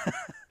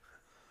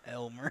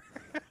 Elmer.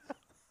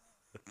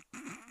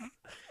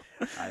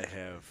 I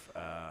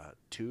have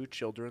 2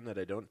 children that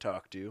I don't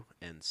talk to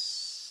and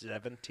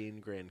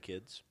 17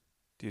 grandkids.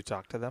 Do you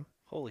talk to them?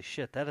 Holy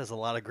shit, that is a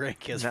lot of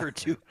grandkids No. for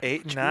 2.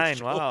 8 and two 9.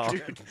 Wow.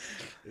 children.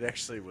 It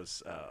actually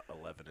was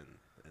 11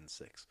 and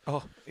 6.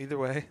 Oh, either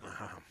way.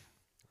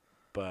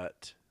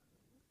 But,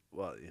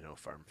 well,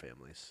 farm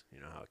families,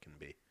 you know how it can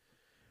be.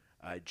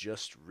 I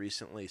just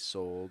recently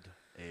sold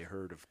a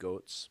herd of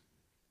goats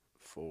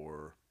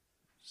for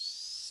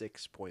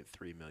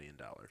 $6.3 million.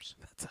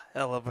 That's a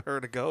hell of a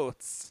herd of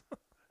goats.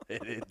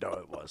 No,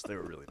 it was. They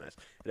were really nice.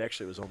 It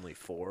actually was only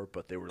 4,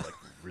 but they were like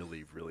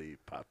really, really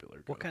popular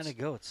goats. What kind of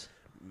goats?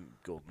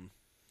 Golden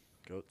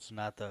goats.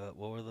 Not the.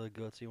 What were the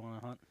goats you want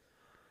to hunt?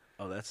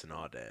 Oh, that's an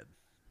aoudad.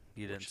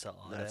 You didn't sell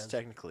all That's that.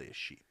 technically a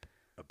sheep,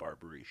 a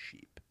Barbary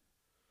sheep.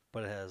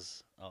 But it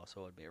has. Oh,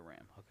 so it would be a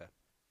ram. Okay.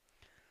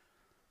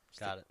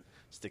 Got it.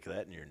 Stick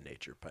that in your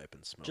nature pipe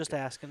and smoke Just it.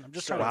 asking. I'm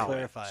just So trying to anyway,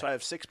 clarify. So I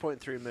have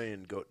 6.3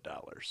 million goat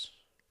dollars.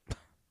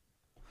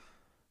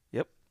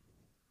 Yep.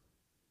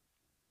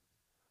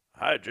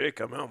 Hi,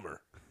 Jake. I'm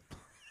Elmer.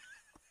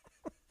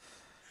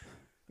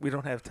 We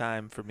don't have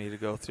time for me to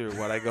go through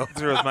what I go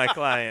through with my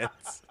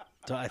clients.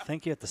 I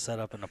think you have to set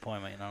up an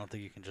appointment, and I don't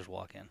think you can just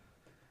walk in.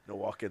 No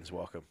walk-ins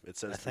welcome. It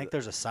says. I think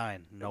there's a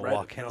sign. No right,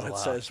 walk-ins no, allowed. it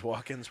says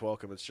walk-ins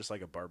welcome. It's just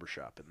like a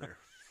barbershop in there.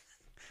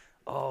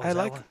 Oh,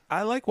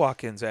 I like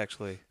walk-ins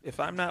actually. If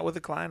I'm not with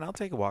a client, I'll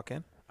take a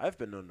walk-in, I've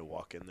been known to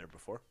walk in there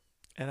before.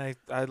 and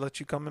I let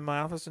you come in my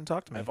office and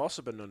talk to me I've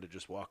also been known to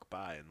just walk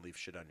by and leave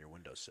shit on your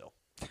windowsill.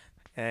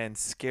 and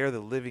scare the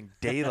living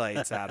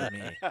daylights out of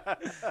me.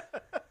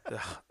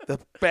 The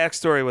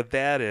backstory with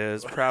that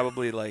is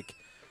probably like,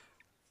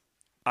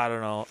 I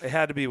don't know. It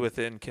had to be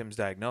within Kim's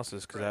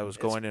diagnosis because I was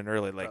It's going in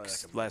early, like probably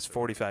like a month last ago.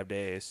 45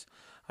 days.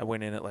 I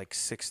went in at like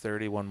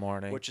 6:30 one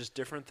morning. Which is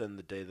different than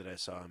the day that I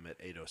saw him at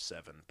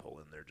 8:07 pull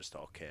in there just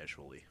all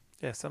casually.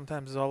 Yeah,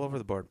 sometimes it's all over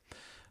the board.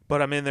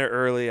 But I'm in there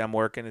early. I'm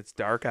working. It's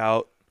dark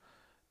out.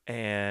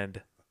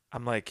 And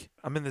I'm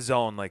in the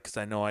zone, like, because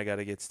I know I got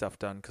to get stuff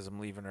done because I'm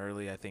leaving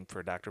early, I think, for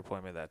a doctor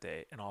appointment that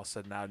day. And all of a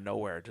sudden, out of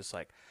nowhere, just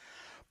like,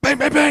 bang,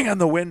 bang, bang on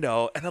the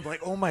window. And I'm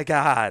like, oh, my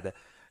God.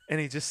 And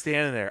he's just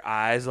standing there,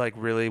 eyes, like,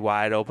 really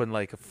wide open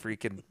like a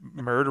freaking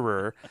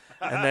murderer.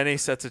 And then he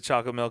sets a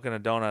chocolate milk and a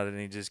donut, and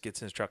he just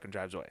gets in his truck and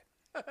drives away.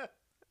 And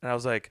I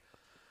was like,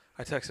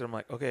 I texted him,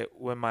 like, okay,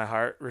 when my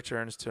heart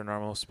returns to a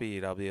normal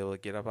speed, I'll be able to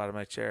get up out of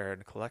my chair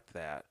and collect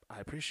that. I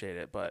appreciate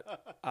it, but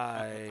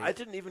I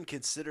didn't even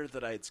consider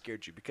that I had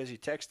scared you because you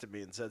texted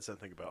me and said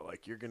something about,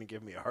 like, you're going to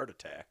give me a heart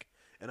attack.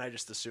 And I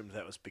just assumed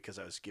that was because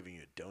I was giving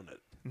you a donut.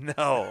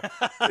 No,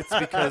 it's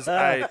because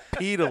I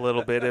peed a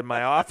little bit in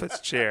my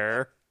office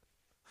chair.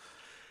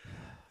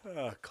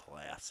 Oh,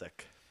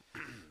 classic.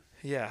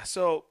 Yeah,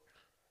 so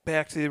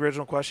back to the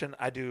original question,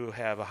 I do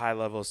have a high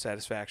level of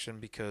satisfaction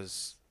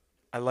because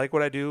I like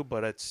what I do,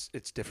 but it's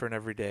different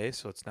every day,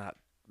 so it's not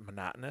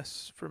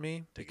monotonous for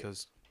me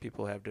because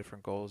people have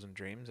different goals and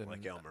dreams. And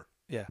Like Elmer.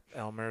 Yeah,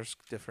 Elmer's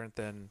different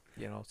than,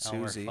 Elmer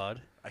Susie.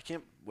 Fudd. I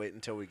can't wait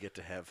until we get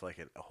to have, like,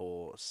 a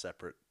whole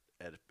separate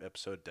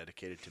episode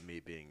dedicated to me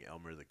being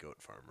Elmer the goat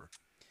farmer.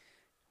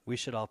 We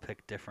should all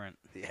pick different.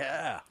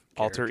 Yeah.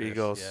 Alter characters,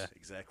 egos. yeah.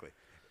 Exactly.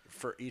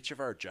 For each of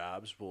our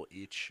jobs, we'll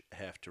each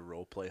have to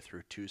role play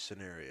through 2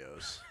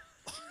 scenarios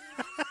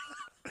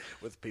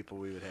with people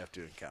we would have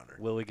to encounter.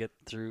 Will we get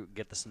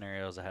the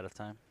scenarios ahead of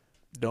time?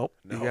 Nope,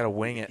 No. you got to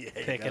wing it. Yeah, you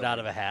Pick it gotta out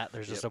of wing a hat.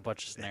 There's just Yep. a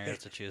bunch of scenarios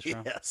to choose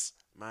from. Yes.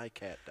 My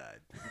cat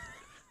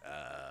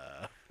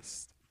died.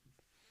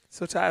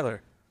 So,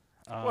 Tyler,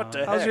 What the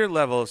Um, heck? how's your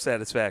level of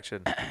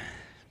satisfaction?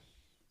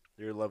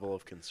 Your level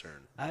of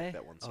concern. Like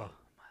that one song.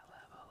 my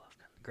level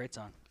of great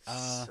song.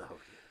 So good.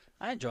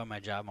 I enjoy my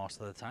job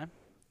most of the time.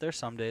 There's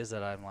some days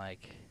that I'm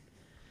like,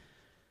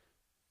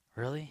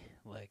 really?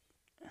 Like,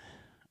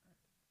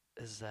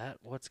 is that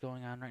what's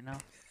going on right now?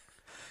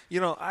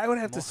 I would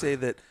have to say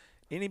that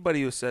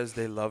anybody who says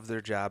they love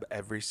their job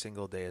every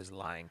single day is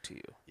lying to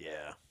you.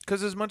 Yeah.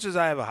 Because as much as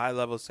I have a high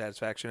level of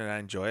satisfaction and I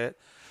enjoy it,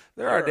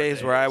 there are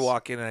days where I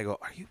walk in and I go,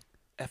 are you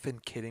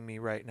effing kidding me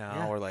right now?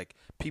 Yeah. Or like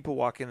people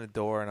walk in the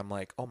door and I'm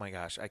like, oh my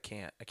gosh, I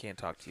can't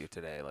talk to you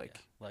today. Like,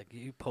 Like,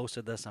 you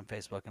posted this on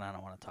Facebook and I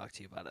don't want to talk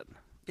to you about it.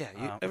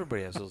 yeah,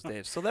 everybody has those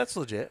days. So that's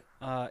legit.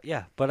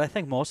 Yeah, but I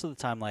think most of the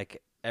time,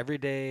 like, every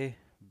day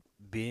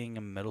being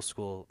a middle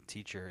school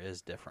teacher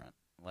is different.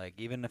 Like,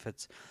 even if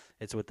it's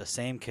with the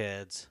same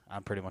kids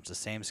on pretty much the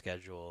same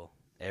schedule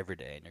every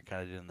day, and you're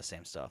kind of doing the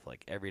same stuff.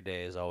 Like, every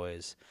day is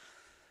always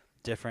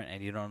different,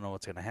 and you don't know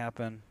what's going to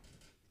happen.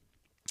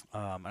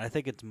 And I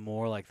think it's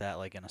more like that,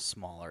 like, in a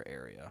smaller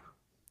area.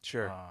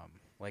 Sure.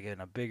 Like,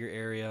 in a bigger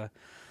area,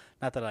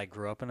 Not that I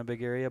grew up in a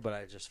big area, but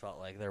I just felt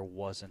like there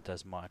wasn't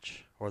as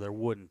much, or there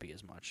wouldn't be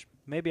as much.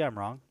 Maybe I'm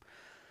wrong.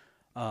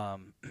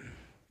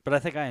 But I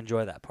think I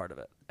enjoy that part of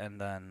it. And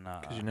then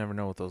Because you never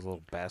know what those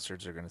little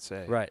bastards are going to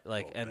say. right,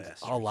 like, Little and a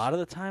bastards. lot of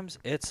the times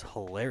it's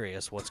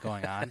hilarious what's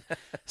going on.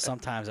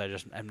 Sometimes I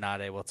just am not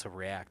able to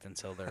react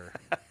until they're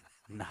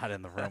not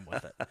in the room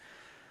with it.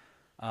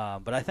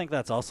 But I think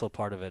that's also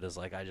part of it is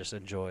like I just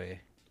enjoy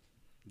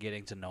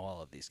getting to know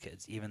all of these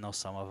kids, even though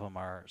some of them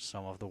are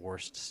some of the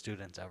worst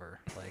students ever.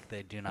 Like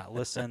they do not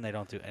listen, they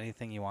don't do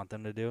anything you want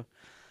them to do.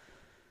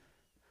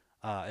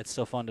 It's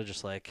still fun to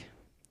just like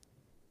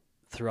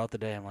throughout the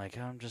day. I'm like,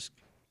 I'm just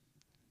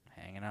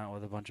hanging out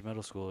with a bunch of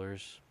middle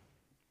schoolers.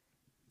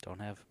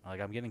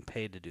 I'm getting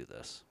paid to do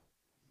this,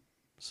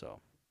 so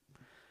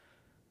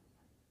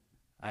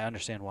I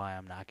understand why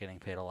I'm not getting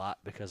paid a lot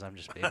because I'm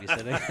just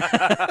babysitting.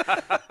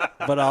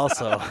 But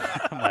also,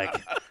 I'm like,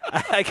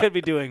 I could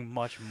be doing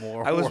much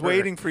more. I was work.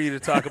 waiting for you to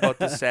talk about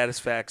the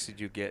satisfaction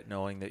you get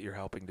knowing that you're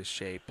helping to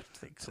shape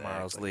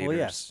tomorrow's Exactly. leaders. Well,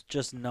 yes,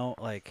 just no.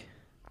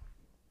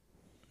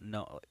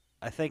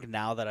 I think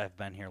now that I've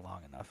been here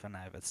long enough and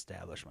I've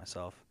established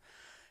myself,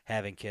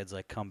 having kids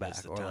like come back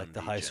That's the or time like to the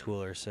be high Jen.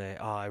 schoolers say,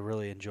 "Oh, I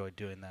really enjoyed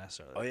doing this,"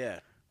 or Oh yeah,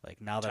 like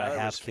now that Tyler I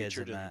have was kids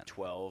in featured in that.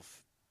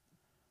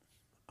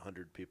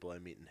 1,200 people I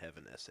meet in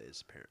heaven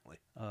essays. Apparently,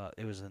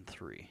 It was in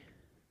 3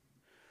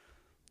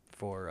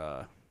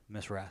 for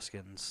Miss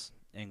Raskin's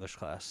English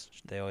class.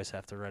 They always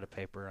have to write a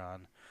paper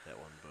on that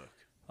one book,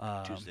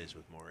 Tuesdays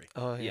with Maury.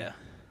 Oh, yeah.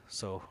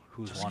 So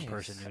who's one Nice.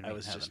 person you would I meet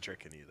was in just heaven?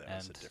 tricking you. That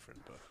was a And-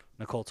 different book.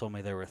 Nicole told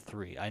me there were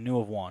 3. I knew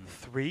of one.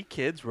 3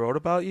 kids wrote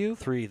about you?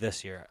 3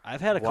 this year. I've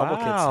had a couple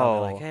kids tell me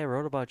Wow. like, "Hey, I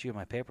wrote about you in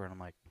my paper," and I'm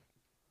like,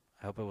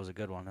 "I hope it was a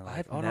good one." And they're like,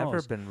 I've "Oh, no, never it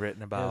was, been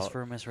written it was about.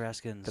 for Miss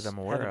Raskin's that I'm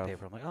aware heaven of.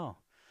 paper." I'm like, "Oh."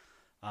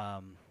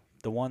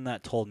 The one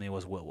that told me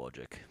was Will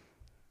Wojcik.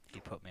 He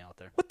put me out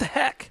there. What the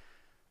heck?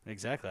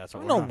 Exactly. That's I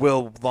what don't we're know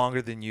on. Will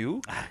longer than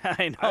you.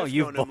 I know I've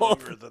you've known him both.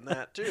 longer than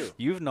that too.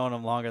 You've known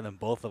him longer than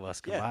both of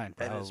us Yeah, combined,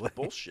 and it's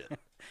probably. bullshit.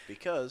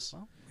 Because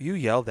You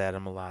yelled at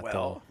him a lot, well,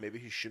 though. maybe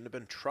he shouldn't have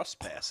been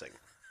trespassing.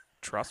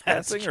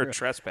 Trespassing or true.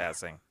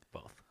 trespassing?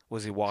 Both.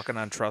 Was he walking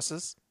on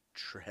trusses?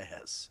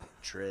 Trespassing.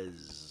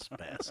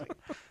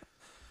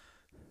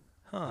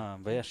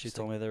 But yeah, she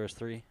told me there was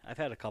 3. I've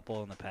had a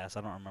couple in the past.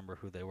 I don't remember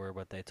who they were,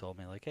 but they told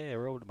me like, "Hey, I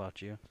wrote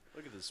about you."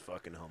 Look at this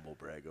fucking humble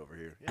brag over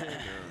here. Yeah, no,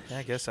 Yeah,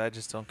 I guess I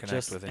just don't connect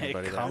Just with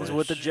anybody it that comes way.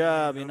 with the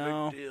job, you no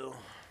know. big deal.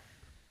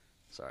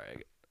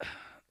 Sorry,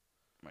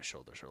 my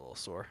shoulders are a little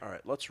sore. All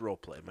right, let's role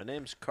play. My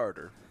name's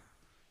Carter.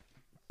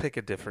 Pick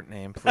a different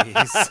name,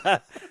 please.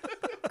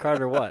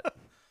 Carter, what?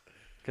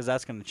 Because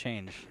that's gonna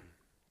change.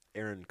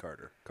 Aaron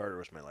Carter. Carter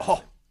was my last Oh.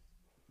 name.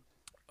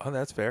 Oh,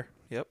 that's fair.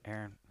 Yep.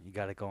 Aaron, you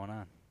got it going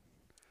on.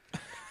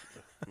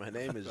 My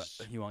name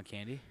is. You want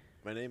candy?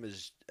 My name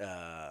is. It's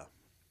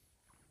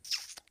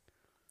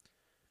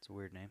a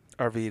weird name.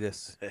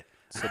 Arvidas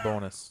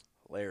Sabonis.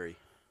 Larry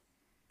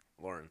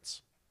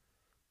Lawrence.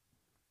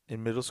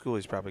 In middle school,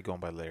 he's probably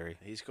going by Larry.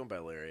 He's going by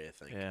Larry, I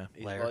think. Yeah.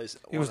 He's, Larry. well, he's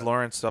He was one of-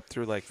 Lawrence up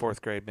through like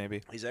 4th grade,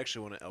 maybe. He's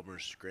actually one of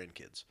Elmer's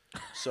grandkids.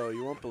 So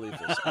you won't believe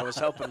this. I was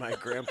helping my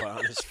grandpa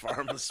on his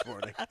farm this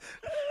morning.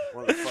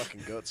 One of the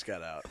fucking goats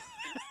got out.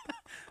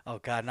 Oh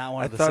God, not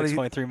one I of the thought he-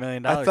 $6.3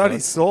 million. I thought he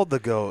goats. sold the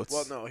goats.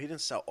 Well, no, he didn't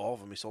sell all of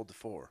them. He sold the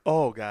 4.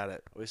 Oh, got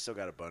it. We still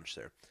got a bunch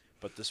there.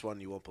 But this one,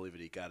 you won't believe it.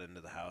 He got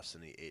into the house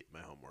and he ate my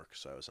homework,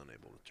 so I was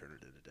unable to turn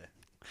it in today.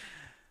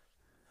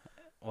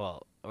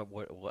 Well,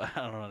 what,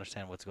 I don't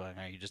understand what's going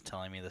on. Are you just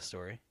telling me the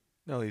story?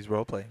 No, he's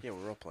role playing. Yeah,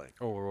 we're role playing.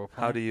 Oh, we're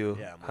How do you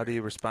Yeah, I'm how do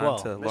you respond Well,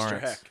 to Mr.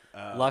 Lawrence?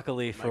 Heck.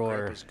 Luckily my for-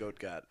 grandpa's goat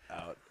got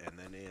out and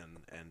then in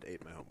and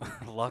ate my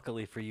homework.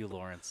 Luckily for you,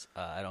 Lawrence,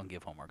 I don't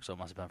give homework, so it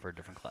must have been for a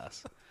different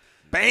class.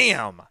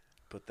 Bam!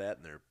 Put that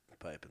in their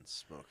pipe and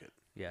smoke it.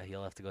 Yeah,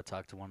 he'll have to go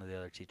talk to one of the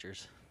other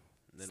teachers.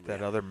 And It's then,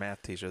 that other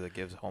math teacher that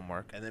gives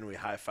homework. and then we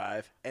high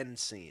five. End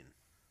scene.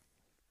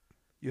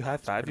 You high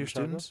five pretty your much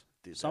how it students?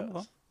 Dude, Some that of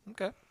was-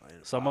 Okay.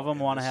 Some of wow, them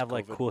in want to this have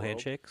like COVID cool world-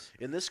 handshakes.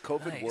 In this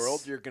COVID Nice.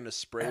 world, you're going to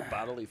spray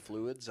bodily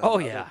fluids on Oh,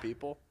 other yeah.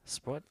 people?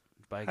 What?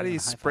 By How do giving you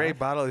a high spray five?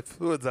 bodily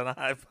fluids on a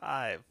high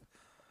five?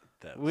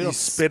 That We you don't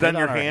spit spit on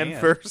your on our hand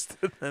hand. first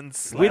and then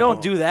slap We don't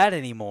it. do that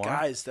anymore.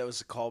 Guys, that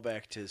was a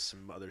callback to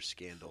some other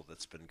scandal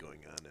that's been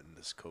going on in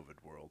this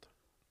COVID world.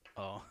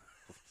 Oh.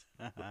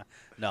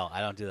 No, I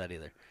don't do that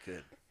either.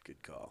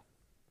 Good call.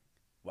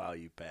 Wow,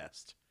 you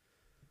passed.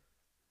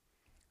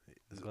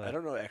 glad. I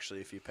don't know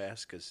actually if you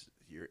passed because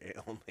your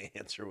only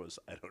answer was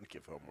I don't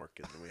give homework,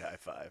 and then we high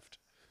fived.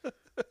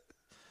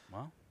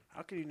 Well,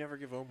 How can you never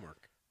give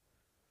homework?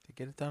 You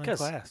get it done in 'Cause-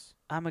 class.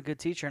 I'm a good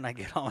teacher and I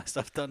get all my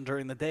stuff done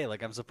during the day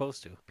like I'm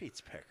supposed to.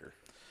 Pete's Pecker.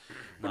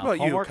 What about you,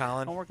 homework,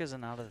 Colin? Homework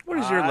isn't out of What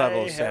is your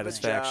level I of have a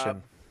satisfaction?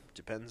 job.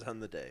 Depends on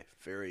the day.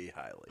 Very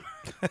highly.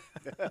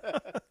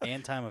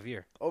 and time of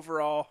year.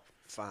 Overall,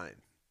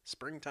 fine.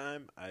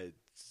 Springtime, I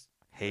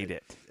Hate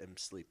it. am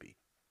sleepy.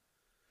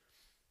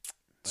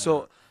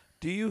 So,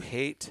 do you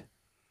hate?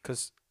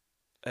 Because,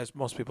 as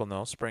most people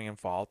know, spring and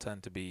fall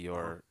tend to be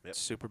your Yep.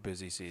 super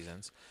busy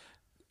seasons.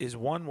 Is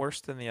one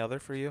worse than the other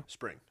for you?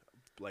 Spring.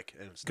 like,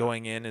 and it's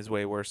Going in is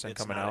way worse than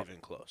it's coming not out.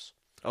 even close.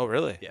 Oh,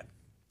 really? Yeah.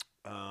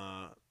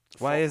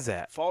 Why is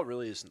that? Fall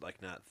really isn't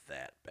like not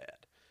that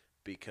bad,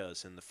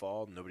 because in the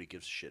fall nobody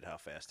gives a shit how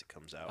fast it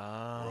comes out.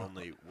 Ah.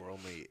 We're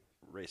only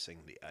racing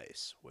the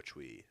ice, which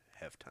we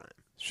have time.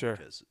 Sure.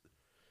 Because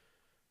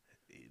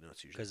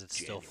it's usually Because it's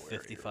still January or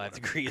 55 whatever.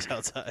 degrees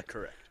outside.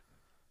 Correct.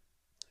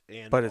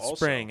 And But it's also-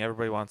 spring.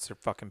 Everybody wants their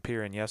fucking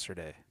pier in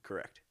yesterday.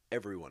 Correct.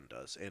 Everyone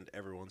does, and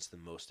everyone's the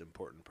most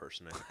important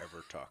person I've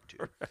ever talked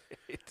to.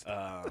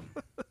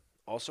 Right.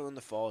 Also, in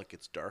the fall, it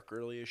gets dark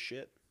early as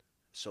shit,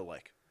 so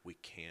like we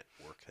can't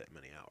work that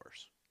many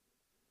hours,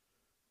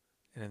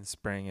 And in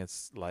spring,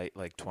 it's light,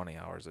 like 20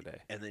 hours a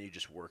day. and then you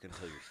just work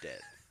until you're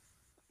dead.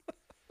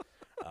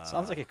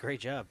 Sounds like a great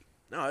job.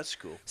 No, that's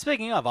cool.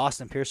 Speaking of,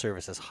 Austin Pier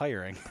Service is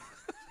hiring.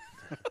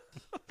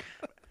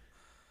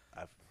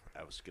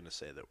 I was gonna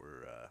say that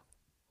we're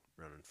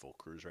running full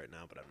crews right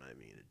now, but I'm not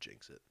even gonna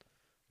jinx it.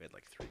 We had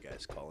like 3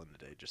 guys call in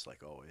today, just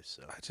like always.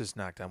 So I just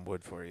knocked on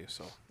wood for you,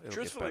 so it'll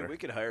truthfully, get better. we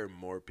could hire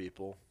more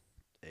people,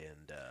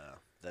 and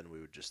then we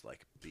would just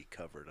like be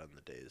covered on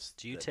the days.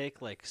 Do you that-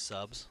 take like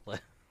subs?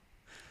 Like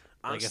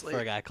honestly, if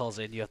a guy calls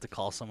in, you have to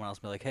call someone else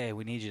and be like, "Hey,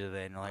 we need you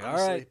today," and you're like,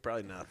 honestly, "All right."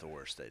 probably not the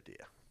worst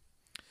idea.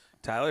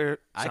 Tyler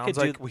I sounds could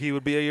like do- he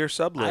would be a your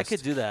sub list. I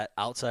could do that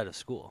outside of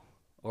school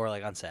or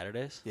like on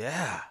Saturdays.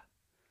 Yeah.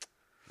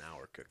 Now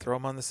we're cooking. Throw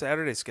him on the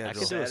Saturday schedule.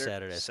 could do a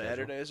Saturday schedule.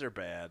 Saturdays are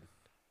bad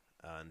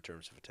in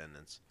terms of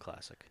attendance.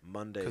 Classic.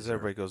 Mondays Because are-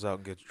 everybody goes out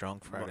and gets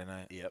drunk Friday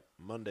night Yep,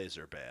 Mondays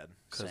are bad.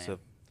 because Same. of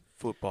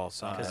football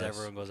Sundays. Because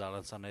everyone goes out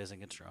on Sundays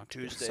and gets drunk.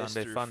 Tuesdays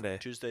Sunday through fun day.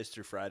 Tuesdays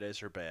through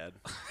Fridays are bad.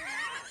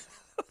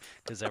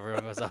 Because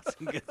everyone goes out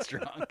and gets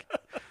drunk.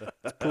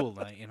 It's pool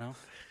night, you know.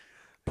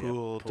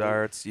 Pool, pool.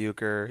 darts,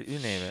 euchre, you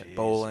name it. Jesus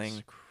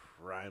Bowling,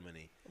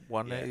 criminy.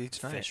 one Yeah, night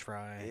each night. Fish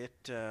fry.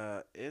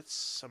 It's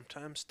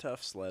sometimes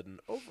tough sledding.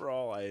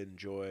 Overall, I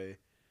enjoy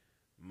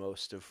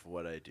most of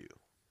what I do.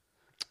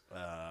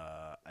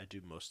 I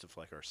do most of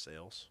like our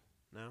sales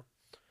now,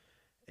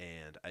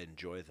 and I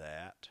enjoy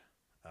that.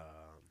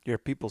 You're a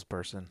people's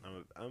person.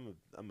 I'm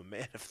a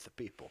man of the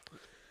people,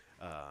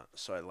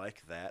 so I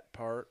like that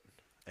part.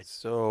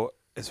 So,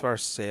 as far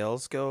as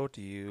sales go,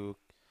 do you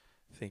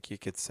think you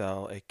could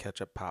sell a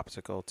ketchup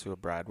popsicle to a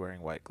bride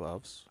wearing white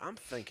gloves? I'm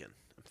thinking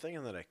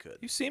that I could.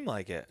 You seem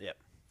like it. Yep.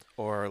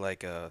 Or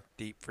like a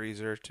deep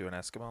freezer to an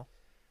Eskimo.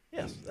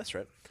 Yes, that's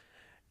right.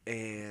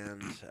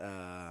 And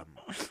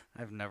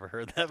I've never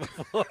heard that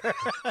before.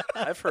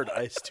 I've heard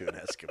ice to an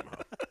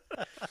Eskimo.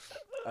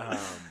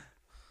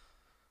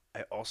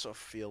 I also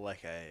feel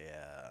like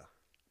I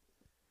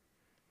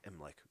am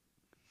like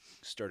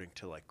starting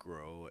to like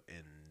grow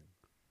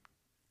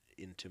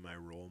into my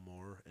role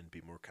more and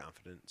be more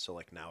confident. So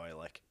like now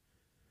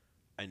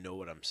I know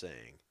what I'm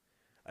saying.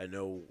 I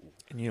know.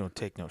 And you don't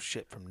take no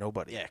shit from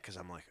nobody. Yeah, because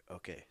I'm like,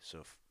 okay,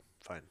 so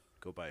fine,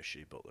 go buy a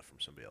shitty boat lift from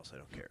somebody else. I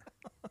don't care.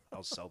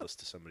 I'll sell this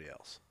to somebody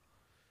else.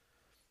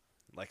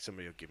 Like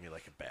somebody will give me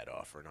like a bad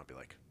offer, and I'll be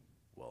like,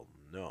 well,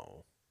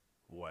 no.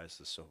 Why is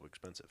this so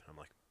expensive? And I'm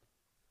like,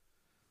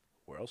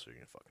 where else are you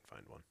gonna fucking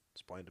find one?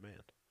 Supply and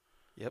demand.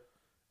 Yep.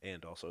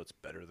 And also, it's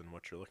better than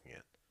what you're looking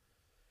at.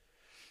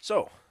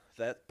 So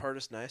that part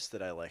is nice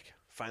that I like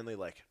finally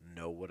like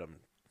know what I'm.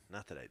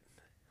 Not that I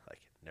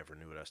like never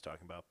knew what I was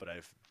talking about, but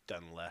I've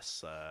done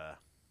less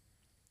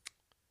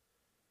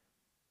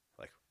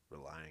like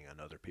relying on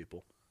other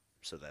people.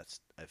 So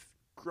I've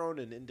grown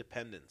in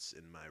independence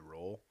in my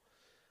role.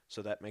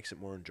 So that makes it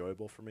more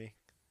enjoyable for me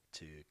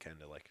to kind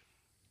of like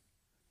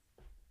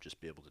just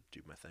be able to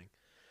do my thing.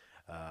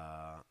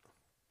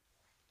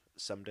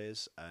 Some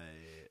days I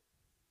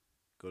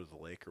go to the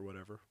lake or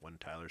whatever when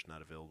Tyler's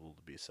not available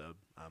to be sub.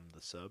 I'm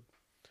the sub.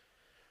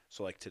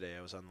 So like today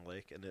I was on the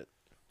lake and it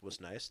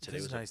was nice. Today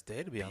Today's was a nice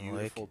day to be on the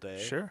lake. beautiful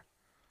day. Sure.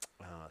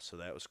 So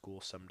that was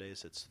cool. Some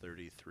days it's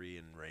 33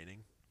 and raining,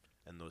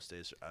 and those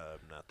days I'm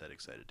not that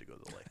excited to go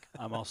to the lake.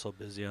 I'm also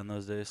busy on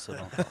those days, so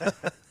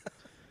don't.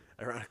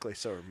 Ironically,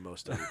 so are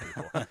most other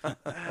people.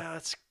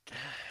 It's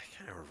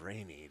kind of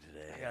rainy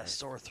today. I got a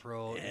sore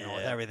throat, with Yeah.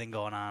 everything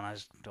going on. I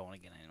just don't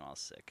want to get anyone else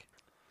sick.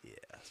 Yeah,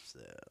 so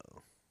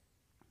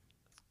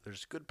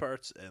there's good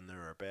parts and there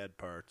are bad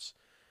parts.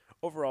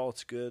 Overall,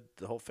 it's good.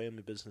 The whole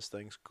family business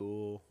thing's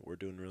cool. We're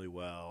doing really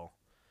well.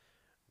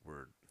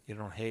 We're You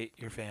don't hate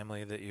your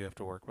family that you have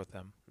to work with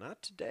them.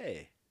 not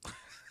today.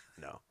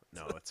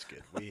 No, it's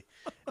good.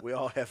 We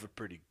all have a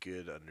pretty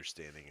good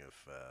understanding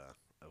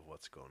of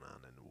what's going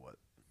on and what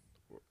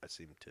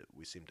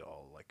we seem to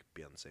all like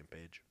be on the same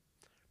page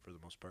for the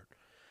most part.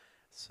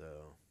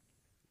 So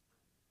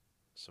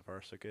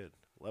far so good.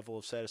 Level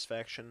of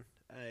satisfaction,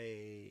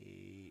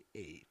 8.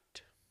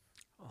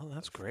 Oh, that's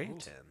Out of great.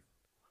 10.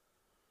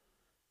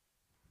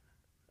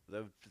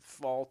 The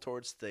fall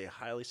towards the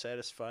highly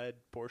satisfied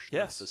portion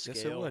Yes, of the scale.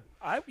 yes, it would.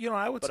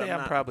 I would But say I'm I'm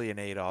not- probably an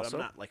 8 But also.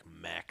 I'm not like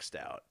maxed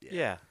out yet.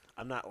 Yeah.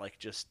 I'm not like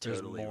just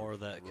There's totally more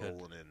that could-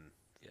 rolling in,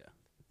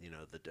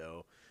 Yeah. the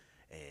dough,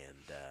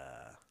 and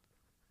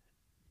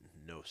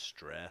no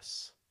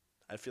stress.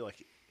 I feel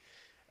like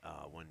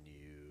when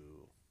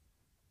you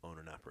own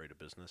and operate a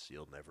business,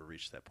 you'll never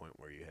reach that point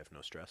where you have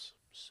no stress.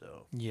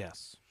 So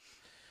Yes.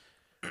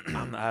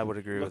 I would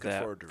agree with looking that.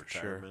 forward to for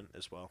sure. retirement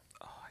as well.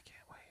 Oh, I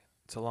can't wait.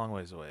 It's a long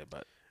ways away,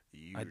 but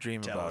You're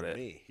dream telling about it.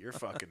 Me, you're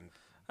fucking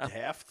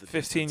half the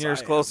 15 distance years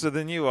I am. closer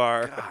than you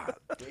are. God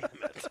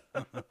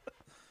damn it.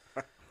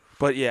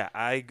 But yeah,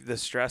 the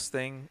stress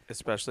thing,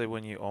 especially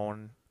when you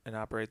own and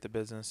operate the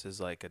business, is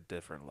like a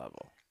different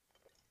level.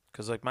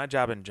 Because like my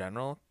job in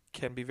general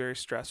can be very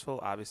stressful.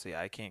 Obviously,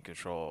 I can't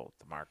control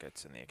the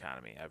markets and the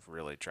economy. I've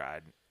really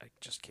tried. I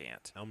just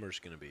can't. Elmer's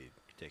going to be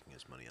taking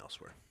his money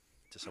elsewhere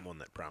to someone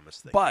that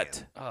promised they But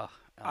can. Ugh,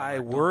 I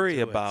Elmer, don't worry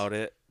do about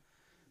it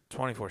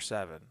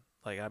 24/7.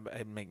 Like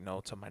I make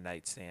notes on my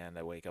nightstand.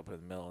 I wake up in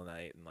the middle of the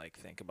night and like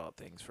think about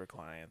things for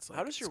clients. Like,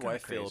 How does it's your kinda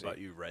wife feel crazy. about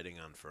you writing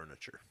on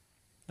furniture?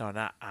 No,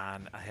 not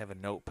on. I have a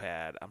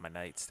notepad on my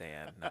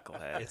nightstand,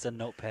 knucklehead. It's a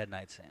notepad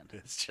nightstand.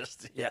 It's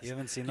just Yes. You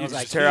haven't seen You those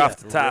just IKEA? tear off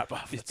the top.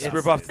 Rip off the It's top.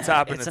 rip off the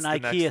top, and It's it's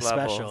an the IKEA next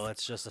level. special.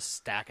 It's just a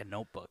stack of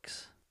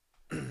notebooks.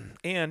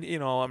 And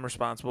I'm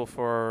responsible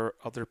for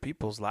other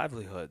people's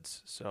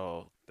livelihoods.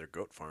 So They're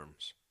goat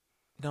farms.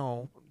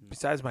 no,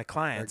 besides my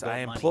clients, They're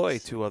I goat employ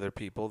monies. 2 other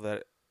people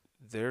that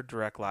their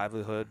direct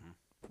livelihood Mhm.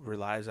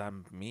 relies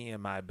on me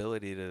and my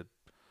ability to,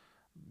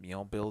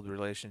 build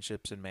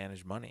relationships and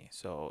manage money.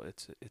 So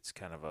it's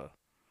kind of a,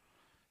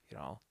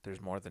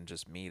 there's more than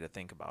just me to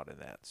think about in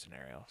that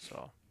scenario.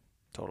 So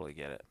totally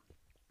get it.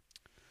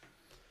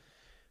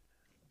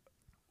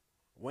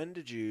 When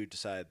did you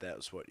decide that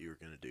was what you were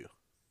going to do?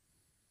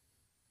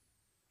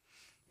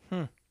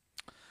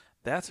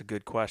 That's a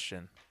good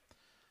question.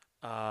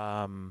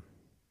 I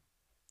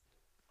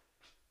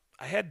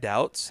had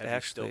doubts Have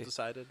actually. you still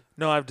decided?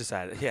 No, I've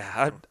decided.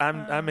 Yeah,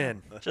 I'm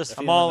in. Just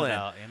I'm feeling all it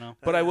in. out,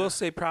 But I will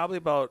say probably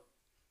about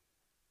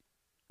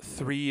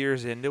 3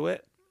 years into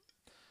it,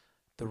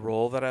 the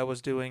role that I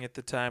was doing at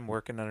the time,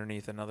 working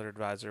underneath another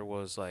advisor,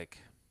 was like,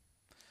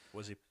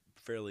 Was he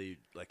fairly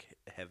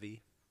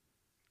heavy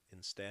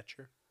in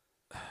stature?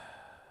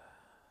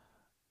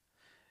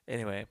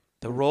 anyway,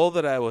 the role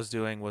that I was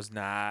doing was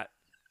not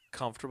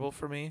comfortable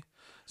for me.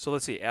 So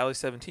let's see, Allie's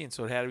 17,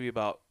 so it had to be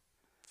about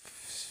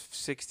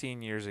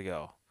 16 years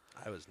ago.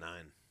 I was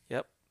 9,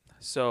 Yep.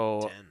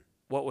 So 10.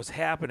 what was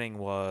happening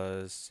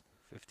was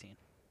 15.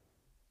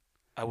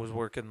 I was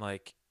working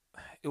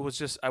it was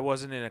just I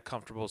wasn't in a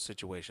comfortable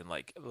situation.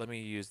 Like, let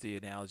me use the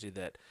analogy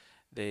that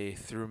they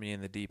threw me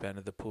in the deep end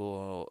of the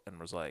pool and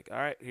was like, all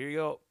right, here you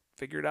go,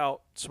 figure it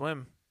out,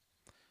 swim.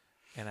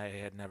 And I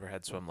had never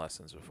had swim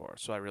lessons before,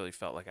 so I really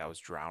felt like I was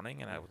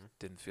drowning, and I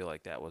didn't feel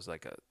like that was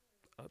like a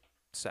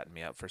setting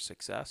me up for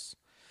success.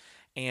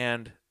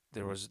 And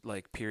there was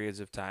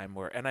periods of time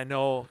where, and I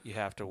know you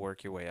have to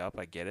work your way up,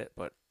 I get it,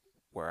 but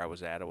where I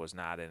was at, I was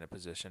not in a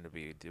position to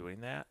be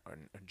doing that or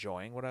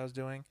enjoying what I was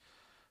doing.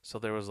 So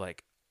there was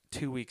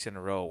 2 weeks in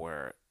a row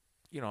where,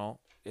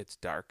 it's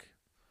dark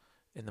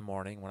in the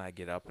morning when I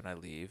get up and I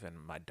leave, and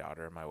my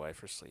daughter and my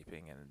wife are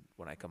sleeping, and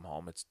when I come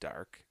home, it's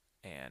dark,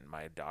 and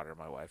my daughter and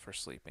my wife are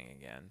sleeping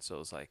again. So it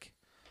was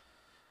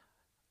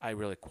I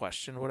really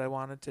questioned what I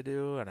wanted to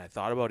do, and I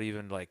thought about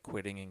even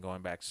quitting and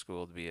going back to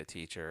school to be a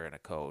teacher and a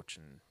coach,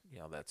 and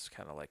that's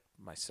kind of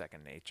my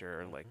second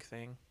nature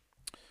thing.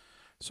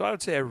 So I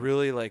would say I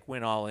really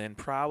went all in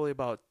probably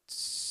about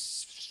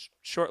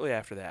shortly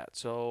after that.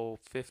 So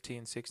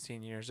 15,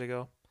 16 years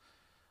ago,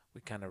 we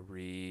kind of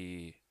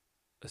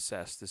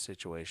reassessed the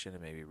situation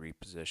and maybe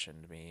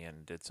repositioned me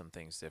and did some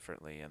things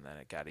differently, and then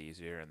it got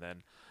easier. And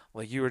then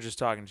you were just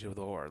talking to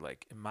before,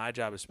 in my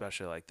job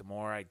especially, the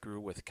more I grew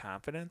with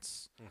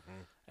confidence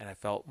and I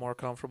felt more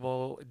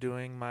comfortable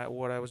doing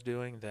what I was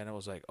doing, then it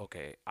was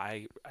okay,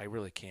 I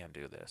really can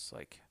do this.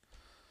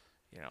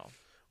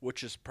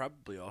 Which is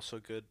probably also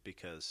good,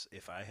 because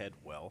if I had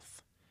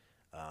wealth,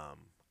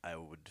 I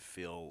would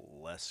feel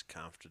less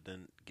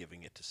confident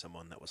giving it to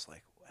someone that was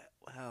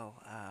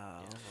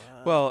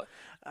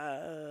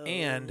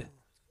and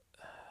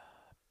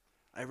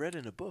I read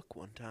in a book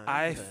one time.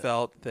 I that-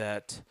 felt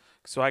that,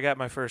 so I got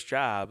my first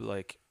job,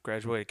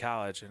 graduated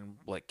college and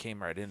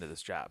came right into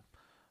this job.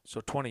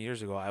 So 20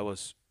 years ago, I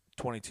was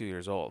 22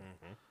 years old.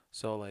 Mhm.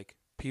 So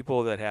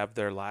people that have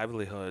their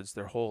livelihoods,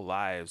 their whole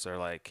lives are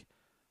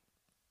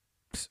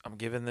I'm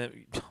giving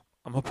them,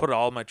 I'm going to put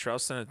all my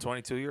trust in a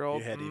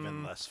 22-year-old. You had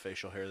even less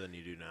facial hair than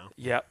you do now.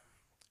 Yep.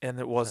 And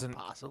it wasn't,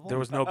 Possible? there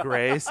was no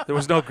grays. There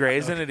was no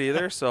grays in it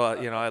either. So,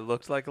 I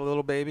looked like a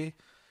little baby.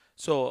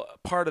 So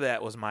part of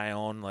that was my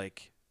own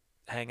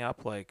hang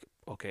up.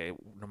 Okay,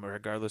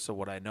 regardless of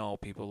what I know,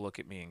 people look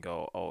at me and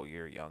go, oh,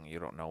 you're young, you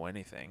don't know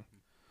anything.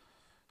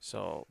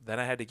 So then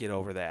I had to get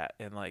over that.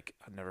 And I'll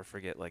never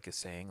forget a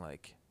saying,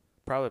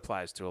 probably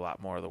applies to a lot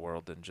more of the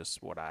world than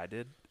just what I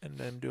did and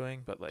am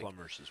doing. But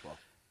Plumbers as well.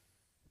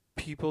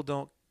 people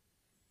don't,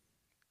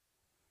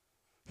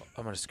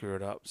 I'm going to screw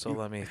it up. So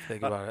let me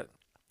think about it.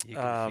 You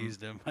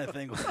confused him, I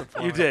think. With the You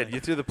plumber. did. You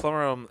threw the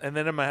plumber on, and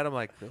then in my head, I'm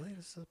like, really?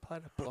 Does this apply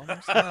to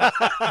plumbers?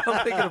 I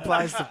don't think it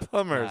applies to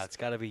plumbers. Nah, it's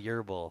got to be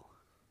your bull.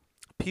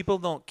 People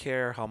don't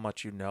care how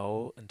much you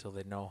know until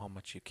they know how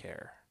much you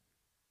care.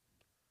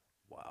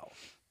 Wow.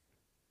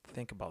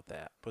 Think about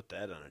that. Put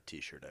that on a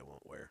T-shirt I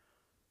won't wear.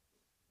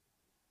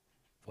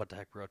 What the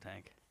heck, bro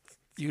tank?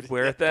 You'd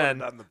wear it Put it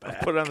then. on the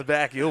back. Put it on the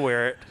back. You'll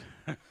wear it.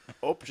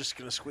 Oh, just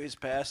going to squeeze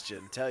past you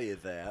and tell you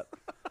that.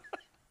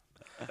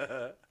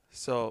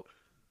 So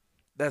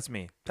that's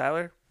me.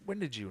 Tyler, when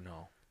did you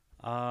know?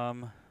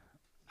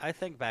 I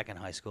think back in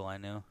high school I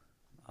knew.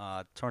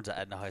 Towards the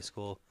end of high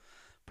school,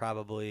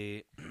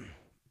 probably,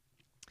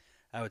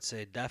 I would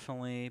say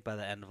definitely by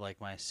the end of like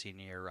my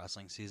senior year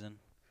wrestling season.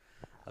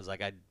 I was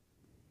like, I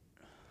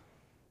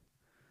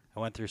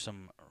went through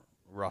some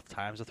rough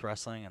times with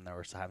wrestling, and there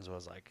were times where I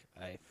was like,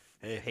 I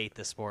hate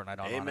this sport and I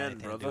don't want Amen,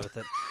 anything to do brother. with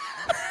it.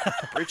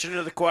 Preaching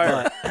to the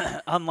choir.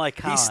 But unlike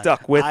Colin,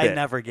 stuck with I it.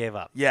 never gave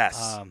up.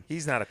 Yes.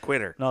 He's not a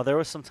quitter. No, there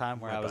was some time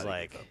where My I was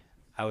body gave like, up.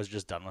 I was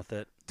just done with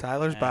it.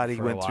 Tyler's And body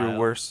for a went through while-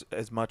 worse,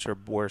 as much or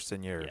worse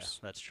than Yeah, yours.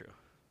 that's true.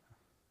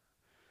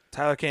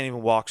 Tyler can't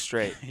even walk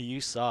straight.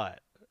 You saw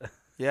it.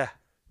 Yeah.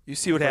 You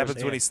see what happens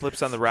when Firsthand. he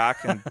slips on the rock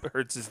and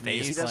hurts his He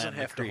knees? Slam doesn't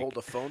the have to creek. hold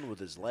a phone with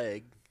his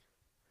leg.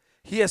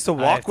 He has to I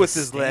have walk to with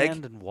his leg.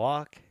 stand and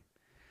walk.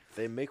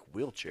 They make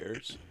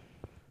wheelchairs.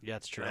 Yeah,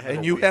 that's true. I have And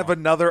a you wheel. have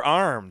another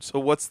arm. So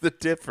what's the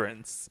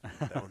difference?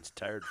 That one's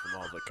tired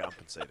from all the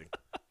compensating.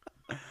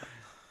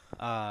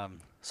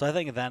 So I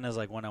think then is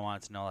like when I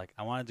wanted to know, like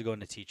I wanted to go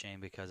into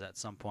teaching because at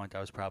some point I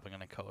was probably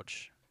going to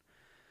coach.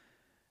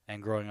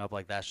 And growing up,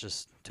 like that's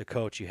just to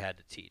coach, you had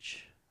to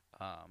teach.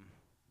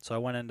 So I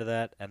went into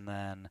that, and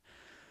then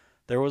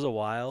there was a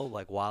while,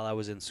 like while I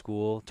was in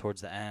school,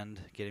 towards the end,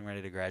 getting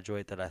ready to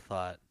graduate, that I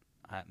thought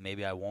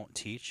maybe I won't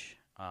teach.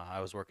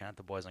 I was working at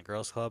the Boys and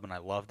Girls Club, and I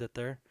loved it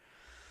there.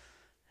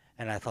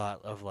 And I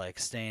thought of like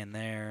staying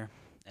there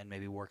and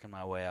maybe working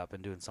my way up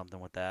and doing something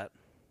with that.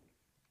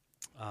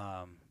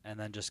 And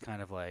then just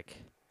kind of like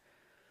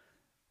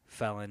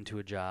fell into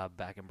a job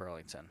back in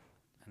Burlington.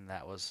 And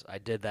I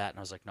did that, and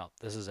I was like, no,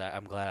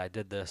 I'm glad I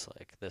did this.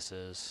 Like, this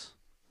is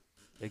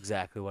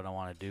exactly what I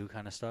want to do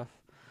kind of stuff.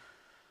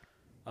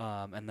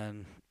 And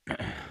then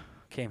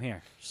came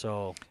here.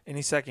 So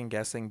Any second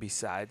guessing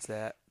besides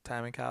that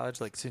time in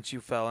college? Like since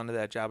you fell into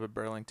that job at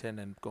Burlington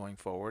and going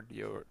forward,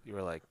 you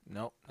were like,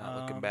 nope,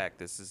 not looking back.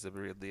 This is the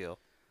real deal.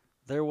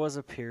 there was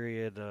a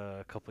period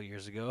a couple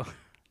years ago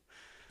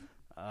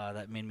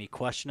that made me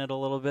question it a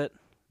little bit.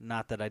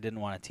 Not that I didn't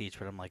want to teach,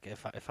 but I'm like,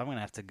 if I'm going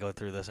to have to go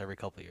through this every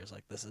couple of years,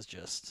 like this is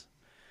just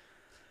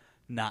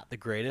not the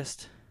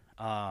greatest.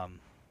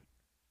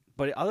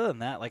 But other than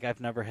that, like I've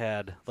never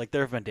had, like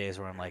there have been days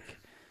where I'm like,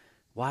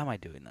 why am I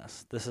doing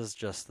this? This is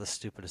just the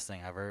stupidest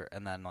thing ever.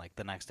 And then like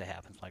the next day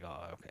happens, I'm like,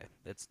 oh, okay,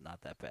 it's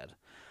not that bad.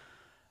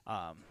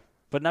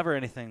 But never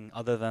anything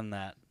other than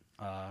that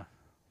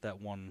that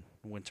one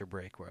winter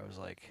break where I was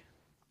like,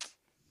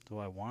 do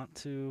I want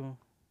to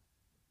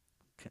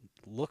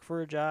look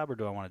for a job or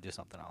do I want to do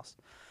something else?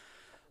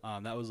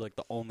 That was like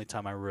the only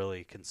time I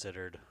really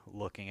considered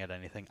looking at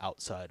anything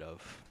outside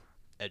of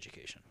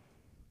education.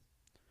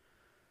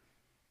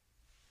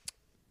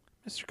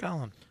 Mr.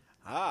 Collin.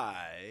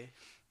 I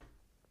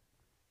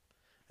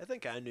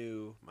think I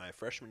knew my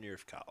freshman year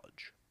of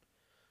college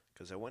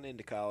because I went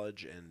into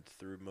college and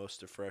through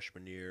most of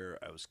freshman year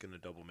I was going to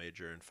double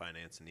major in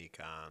finance and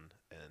econ,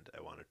 and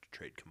I wanted to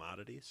trade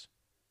commodities,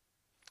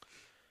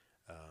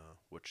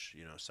 which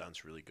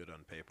sounds really good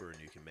on paper, and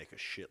you can make a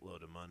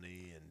shitload of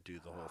money and do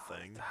the whole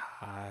thing.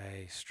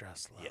 High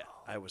stress level.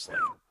 Yeah, I was like,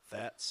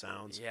 that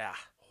sounds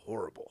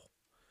horrible.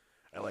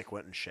 I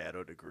went and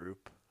shadowed a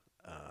group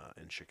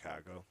in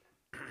Chicago,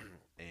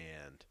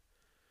 and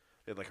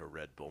they had like a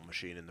Red Bull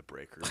machine in the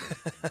break room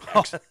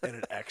and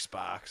an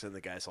Xbox, and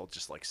the guys all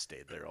just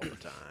stayed there all the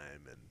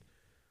time. And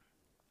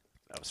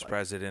I was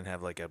Surprised they didn't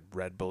have like a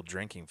Red Bull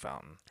drinking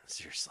fountain.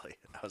 seriously,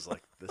 I was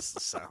like, this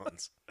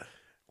sounds.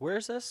 Where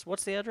is this?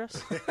 What's the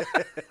address?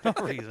 No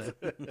reason.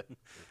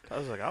 I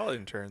was like, I'll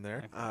intern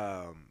there.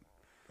 And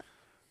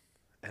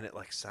it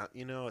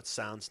it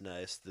sounds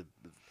nice.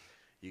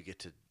 You get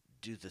to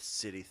do the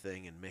city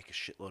thing and make a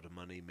shitload of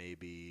money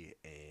maybe,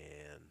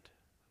 and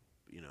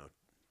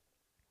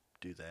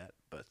do that,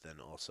 but then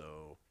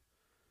also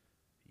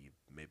you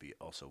maybe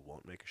also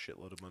won't make a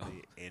shitload of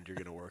money, and you're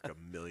gonna work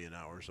 1,000,000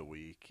 hours a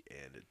week,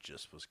 and it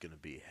just was gonna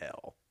be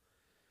hell.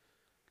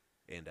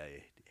 And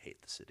I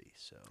hate the city,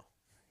 so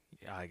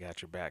Yeah, I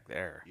got your back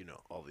there.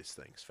 all these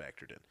things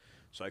factored in.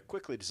 So I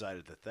quickly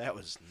decided that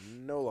was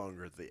no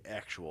longer the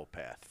actual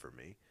path for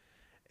me,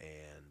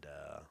 and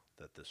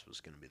that this was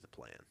going to be the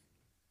plan.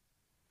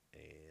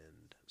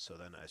 And so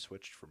then I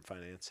switched from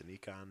finance and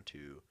econ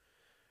to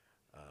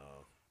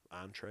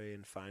entree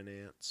in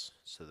finance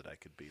so that I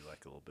could be a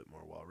little bit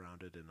more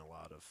well-rounded in a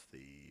lot of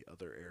the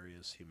other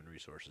areas, human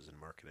resources and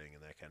marketing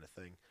and that kind of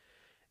thing.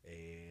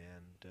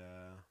 And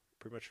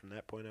pretty much from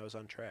that point I was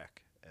on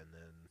track. And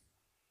then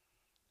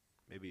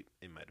maybe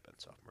it might have been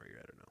sophomore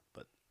year, I don't know,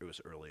 but it was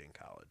early in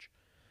college.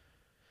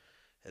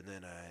 And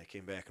then I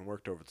came back and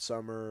worked over the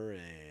summer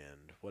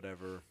and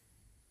whatever.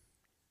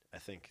 I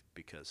think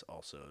because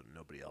also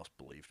nobody else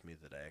believed me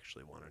that I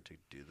actually wanted to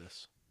do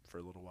this for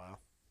a little while.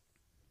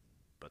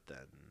 But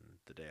then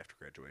the day after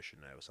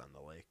graduation, I was on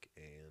the lake,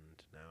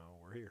 and now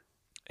we're here.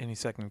 Any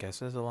second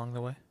guesses along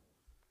the way?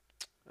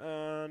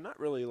 Not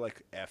really.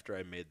 Like after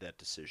I made that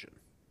decision,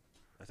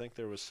 I think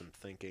there was some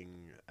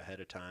thinking ahead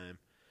of time.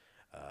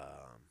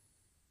 Um,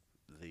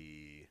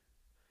 the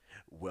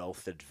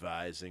wealth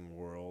advising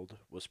world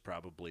was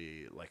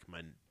probably like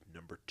my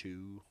number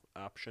two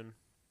option.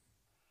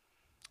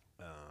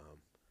 Um,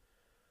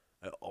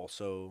 I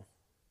also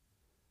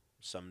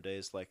some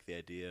days like the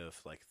idea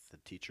of like the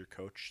teacher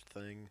coach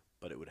thing,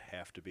 but it would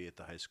have to be at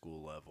the high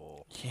school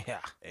level. Yeah.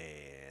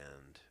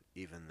 And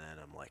even then,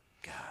 I'm like,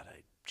 God,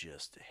 I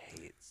just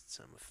hate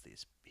some of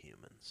these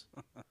humans.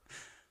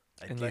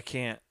 And you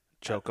can't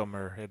choke them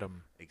or hit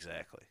them.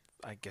 Exactly.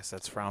 I guess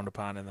that's frowned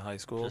upon in the high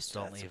school. Just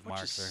don't That's- leave which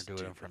marks is or do it in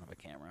stupid. front of a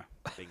camera.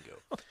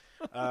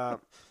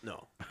 Bingo.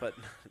 No, but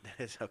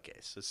it's okay.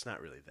 So it's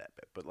not really that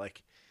bad. But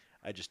like,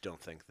 I just don't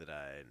think that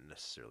I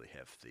necessarily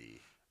have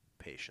the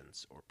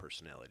patience or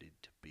personality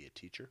to be a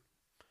teacher.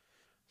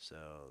 So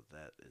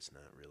that is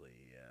not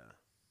really,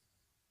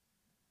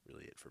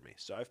 really it for me.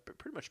 So I've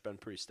pretty much been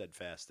pretty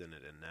steadfast in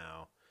it, and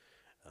now,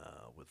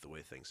 with the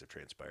way things have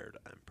transpired,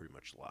 I'm pretty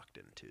much locked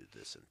into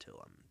this until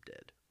I'm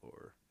dead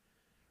or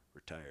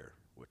retire,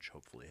 which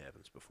hopefully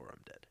happens before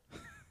I'm dead.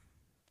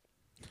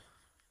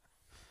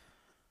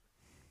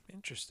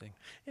 Interesting.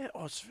 Yeah,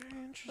 oh, it's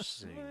very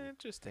interesting.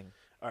 Interesting.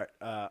 All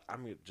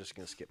right, just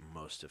gonna skip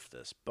most of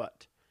this,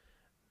 but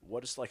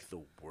what is like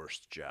the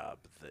worst job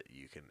that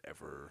you can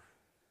ever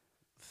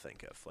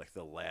think of? Like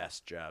the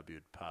last job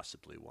you'd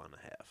possibly want to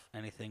have?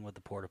 Anything with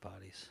the porta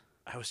potties.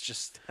 I was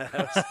just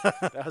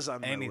that was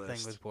on my Anything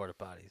list. with porta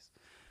potties.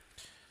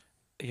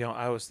 You know,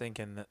 I was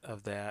thinking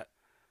of that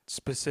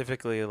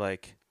specifically,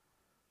 like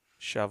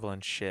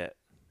shoveling shit.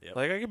 Yep.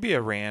 Like I could be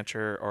a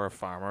rancher or a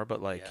farmer,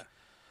 but like Yeah.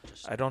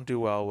 Just I don't do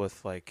well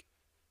with like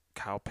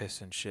cow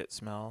piss and shit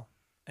smell.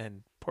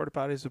 And porta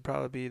potties would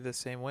probably be the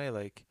same way.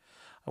 Like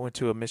I went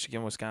to a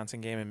Michigan-Wisconsin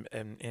game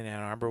in Ann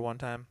Arbor one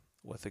time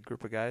with a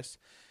group of guys,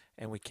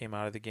 and we came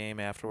out of the game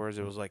afterwards.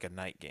 It was like a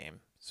night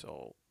game,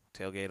 so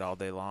tailgate all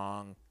day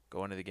long.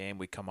 Go into the game.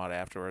 We come out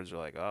afterwards. We're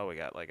like, oh, we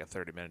got like a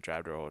 30-minute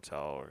drive to a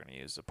hotel. We're gonna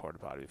use the porta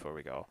potty before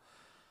we go.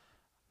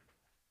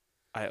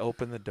 I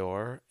opened the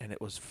door and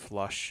it was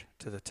flush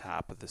to the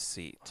top of the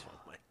seat. Oh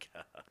my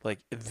god! Like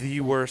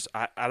the worst.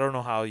 I don't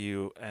know how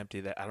you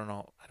empty that. I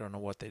don't know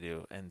what they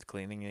do. And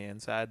cleaning the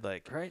inside,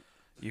 like right.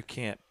 you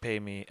can't pay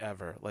me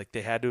ever. Like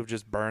they had to have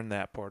just burned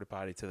that porta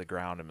potty to the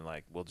ground and been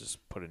like, we'll just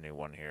put a new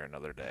one here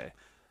another day.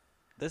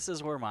 This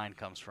is where mine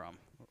comes from.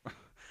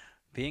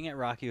 Being at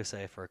Rock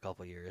USA for a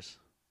couple years,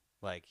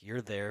 like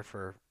you're there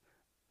for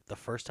the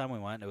first time we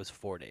went, it was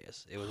 4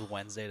 days. It was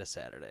Wednesday to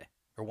Saturday,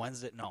 or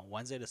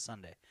Wednesday to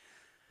Sunday.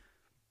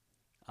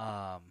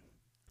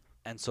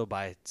 And so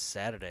by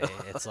Saturday,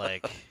 it's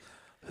like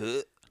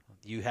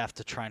you have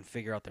to try and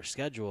figure out their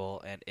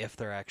schedule and if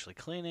they're actually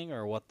cleaning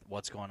or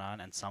what's going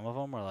on. And some of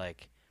them are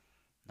like,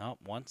 nope,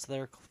 once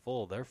they're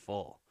full, they're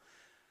full.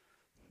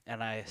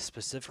 And I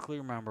specifically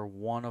remember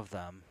one of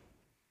them,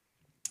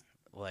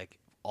 like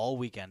all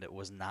weekend, it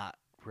was not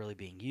really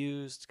being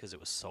used because it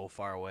was so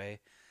far away.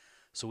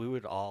 So we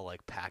would all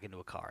like pack into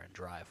a car and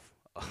drive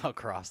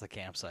across the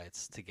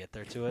campsites to get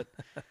there to it.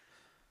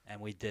 And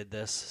we did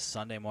this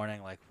Sunday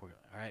morning, like, all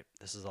right,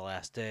 this is the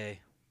last day.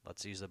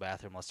 Let's use the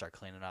bathroom. Let's start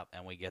cleaning up.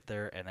 And we get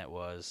there, and it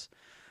was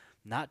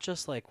not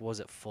just like, was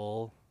it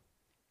full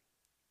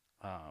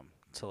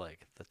to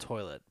like the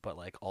toilet, but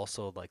like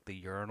also like the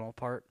urinal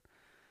part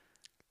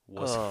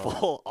was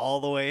full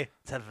all the way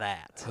to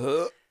that.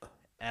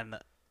 And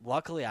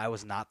luckily, I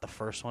was not the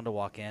first one to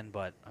walk in,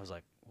 but I was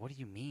like, what do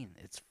you mean?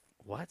 It's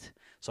what?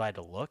 So I had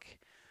to look.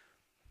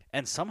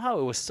 And somehow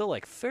it was still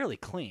like fairly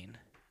clean.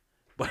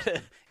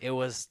 But it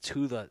was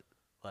to the,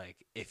 like,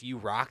 if you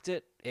rocked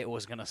it, it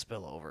was going to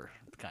spill over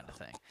kind of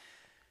thing.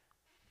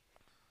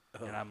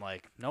 And I'm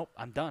like, nope,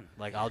 I'm done.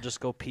 Like, I'll just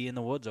go pee in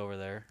the woods over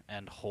there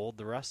and hold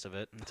the rest of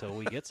it until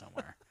we get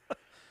somewhere.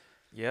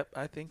 Yep,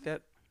 I think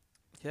that.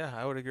 Yeah,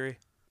 I would agree.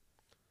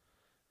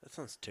 That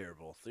sounds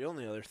terrible. The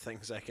only other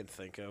things I can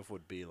think of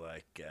would be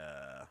like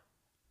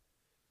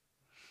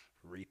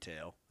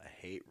retail. I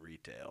hate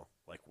retail.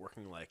 Like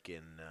working like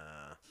in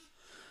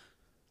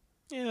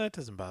Yeah, that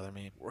doesn't bother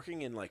me.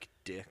 working in like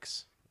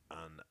Dick's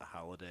on a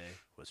holiday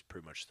was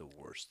pretty much the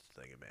worst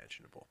thing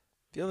imaginable.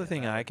 The other Yeah,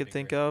 thing that I would could be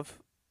think great. of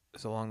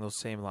is along those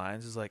same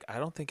lines is like I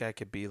don't think I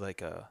could be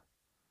like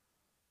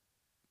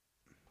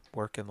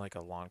working like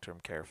a long-term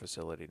care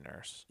facility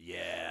nurse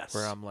Yes.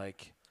 where I'm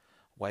like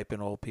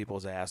wiping old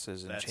people's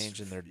asses and That's-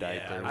 changing their yeah,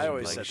 diapers I and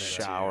always like said that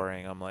too.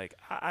 showering. I'm like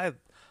I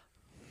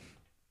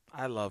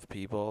love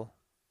people,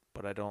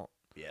 but I don't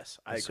Yes,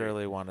 I agree.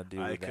 necessarily want to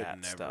do I could that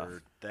never. stuff.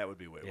 That would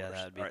be way Yeah, worse.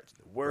 that'd be All right,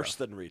 worse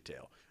than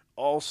retail.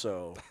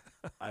 Also,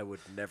 I would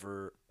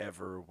never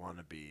ever want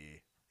to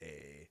be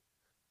a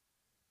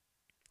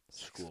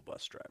school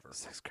bus driver.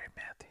 6th grade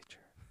math teacher.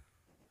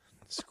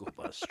 School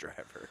bus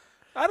driver.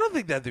 I don't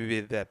think that'd be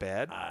that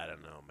bad, I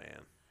don't know,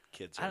 man.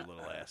 Kids I are don't-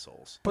 little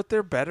assholes. but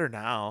they're better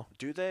now.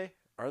 Do they?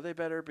 Are they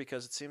better?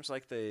 Because it seems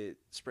like they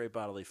spray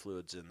bodily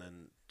fluids and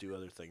then do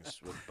other things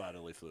with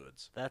bodily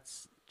fluids.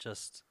 That's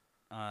just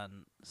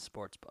on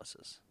sports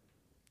buses.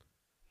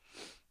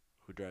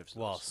 Who drives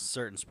those? Well,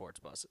 certain sports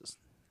buses.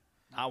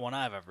 Not one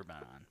I've ever been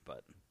on,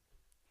 but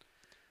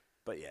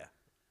But yeah,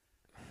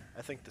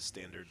 I think the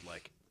standard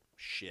like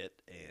shit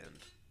and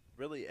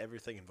really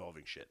everything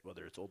involving shit,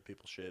 whether it's old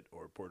people shit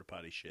or porta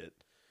potty shit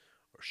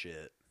or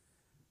shit.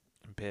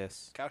 And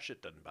piss. Cow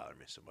shit doesn't bother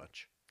me so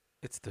much.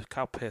 It's the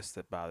cow piss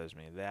that bothers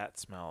me. That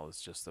smell is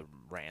just a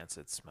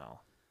rancid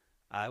smell.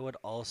 I would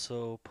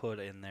also put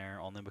in there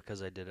only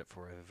because I did it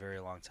for a very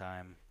long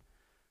time.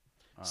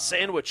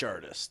 Sandwich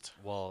artist.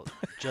 Well,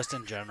 just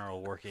in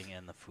general, working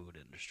in the food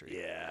industry.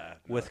 Yeah.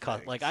 With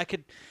like I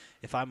could,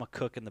 if I'm a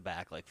cook in the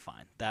back, like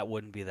fine, that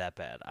wouldn't be that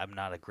bad. I'm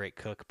not a great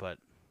cook, but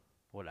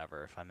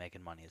whatever. If I'm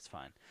making money, it's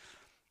fine.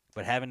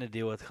 But having to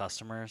deal with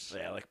customers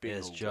Yeah, like being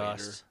is a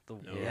just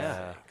waiter. the No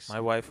Yeah. thanks. My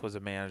wife was a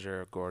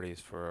manager of Gordy's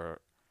for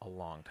a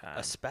long time.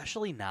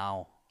 especially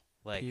now.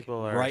 Like People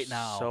are right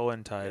now, so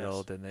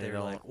entitled and they they're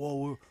don't. like,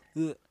 "Whoa,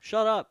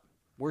 shut up!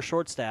 We're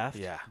short-staffed.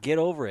 Yeah. Get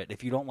over it.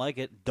 If you don't like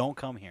it, don't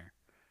come here."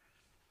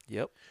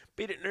 Yep.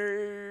 Beat it,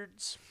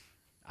 nerds.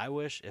 I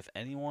wish if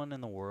anyone in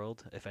the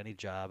world, if any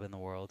job in the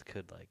world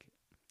could like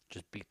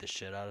just beat the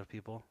shit out of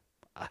people,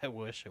 I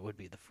wish it would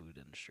be the food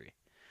industry,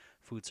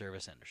 food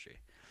service industry,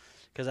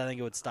 because I think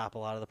it would stop a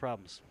lot of the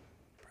problems.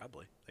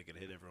 Probably. They could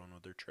hit everyone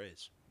with their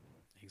trays.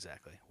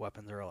 Exactly.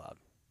 Weapons are allowed.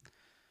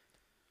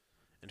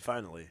 And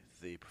finally,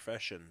 the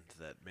profession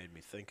that made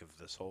me think of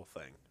this whole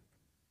thing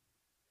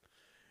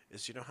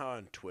is, you know how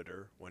on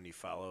Twitter, when you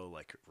follow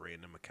like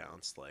random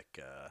accounts like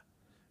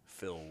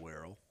Phil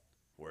Wirrell,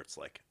 where it's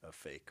like a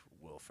fake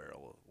Will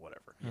Ferrell,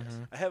 whatever. Yes.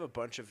 I have a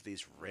bunch of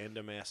these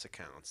random ass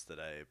accounts that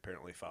I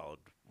apparently followed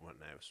when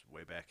I was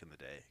way back in the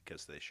day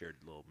because they shared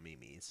little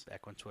memes.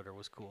 Back when Twitter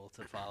was cool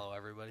to follow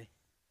everybody.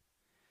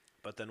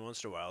 But then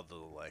once in a while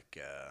they'll like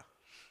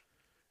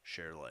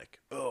share like,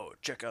 oh,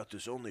 check out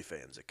this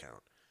OnlyFans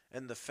account.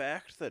 And the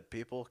fact that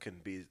people can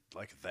be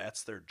like,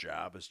 that's their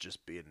job, is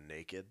just being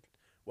naked,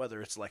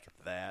 whether it's like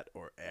that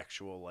or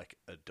actual like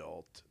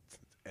adult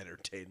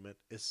entertainment,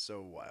 is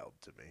so wild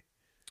to me.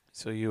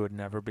 So you would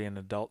never be an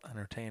adult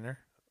entertainer?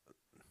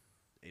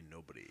 Ain't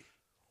nobody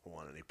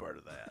want any part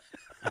of that.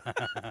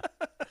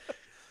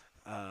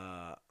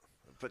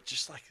 But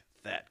just like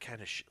that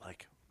kind of shit,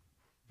 like,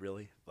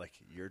 really? Like,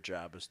 your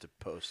job is to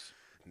post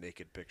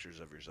naked pictures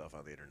of yourself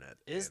on the internet,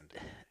 and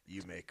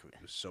you make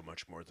so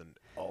much more than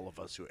all of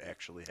us who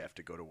actually have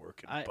to go to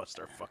work and bust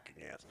our fucking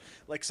ass.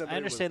 Like, somebody I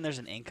understand there's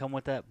an income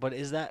with that, but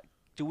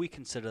do we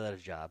consider that a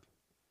job?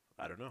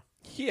 I don't know.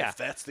 Yeah. If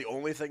that's the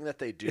only thing that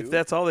they do, If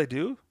that's all they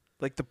do?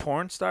 Like the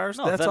porn stars?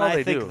 No, that's then all I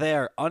they think do.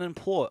 they're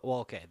unemployed. Well,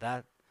 okay,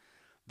 that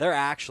they're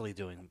actually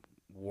doing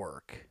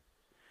work.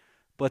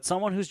 But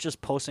someone who's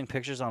just posting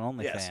pictures on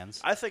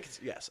OnlyFans I think it's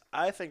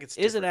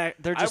isn't.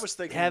 different. They're I just was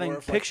thinking having more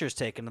of, like, pictures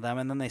taken of them,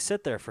 and then they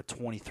sit there for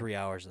 23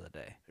 hours of the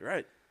day.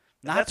 right.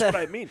 Not That's that-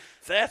 what I mean.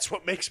 That's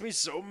what makes me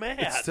so mad.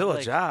 It's still a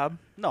like- job.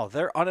 No,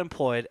 they're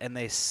unemployed, and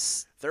they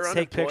They're take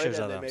unemployed pictures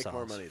and of they make themselves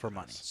more money for than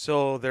money. us.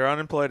 So they're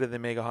unemployed and they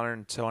make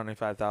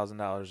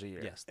 $125,000 a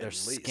year. Yes, they're At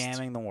least.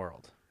 scamming the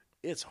world.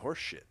 It's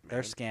horseshit, man.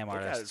 They're scam They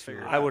got it artists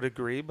figured who- I out. would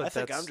agree, but I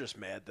think that's, I'm just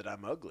mad that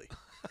I'm ugly.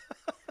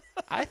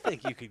 I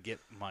think you could get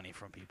money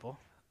from people.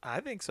 I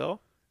think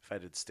so. If I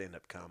did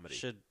stand-up comedy,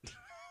 Should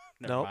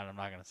never Nope. mind. I'm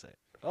not gonna say it.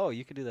 Oh,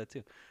 you could do that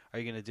too. Are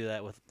you gonna do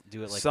it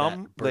like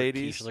Some that Bert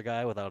ladies- Kiesler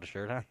guy without a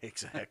shirt on?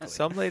 exactly.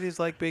 Some ladies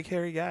like big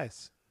hairy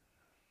guys.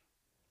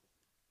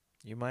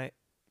 You might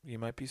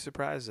be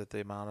surprised at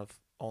the amount of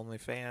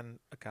OnlyFans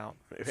account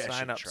Maybe I should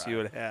signups try. you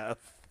would have.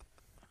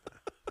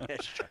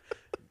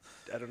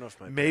 I don't know if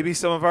my Maybe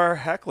some of our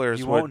hecklers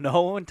You would. won't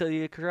know until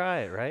you try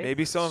it, right?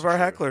 Maybe some It's of our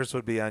true. hecklers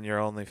would be on your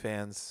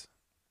OnlyFans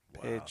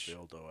wow, page. the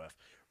old OF.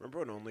 Remember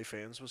when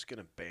OnlyFans was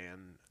gonna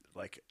ban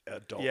like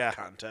adult Yeah.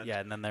 content? Yeah,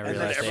 and then they And then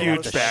realized they everyone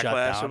had to was shut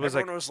backlash. down. It was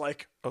like- Everyone was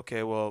like,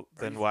 Okay, well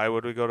then you- why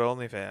would we go to "You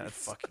OnlyFans?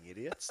 fucking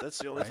idiots! That's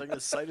the only thing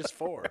this site is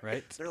for."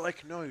 Right? They're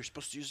like, "No, you're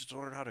supposed to use it to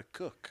learn how to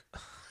cook.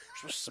 You're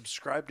supposed to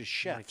subscribe to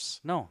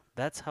chefs." No,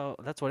 that's what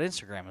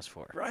Instagram is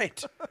for.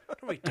 Right?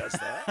 Nobody does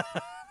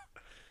that.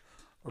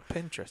 Or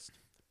Pinterest.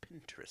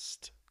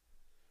 Pinterest.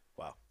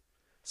 Wow.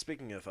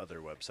 Speaking of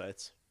other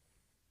websites,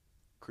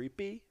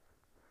 creepy.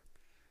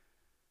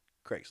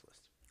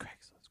 Craigslist.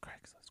 Craigslist.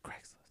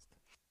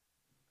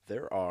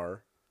 There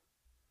are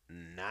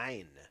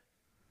 9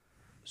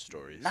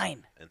 stories.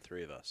 9. And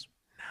 3 of us.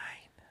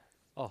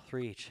 Oh,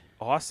 3 each.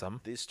 Awesome.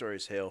 These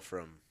stories hail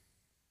from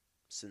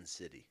Sin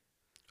City,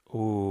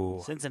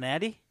 Ooh.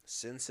 Cincinnati?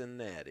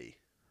 Cincinnati.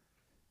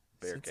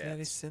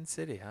 Cincinnati, Bearcats. Sin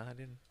City, huh? I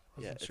didn't.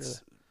 Yeah, Wasn't sure it's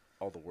that.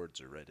 all the words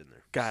are right in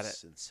there. Got it.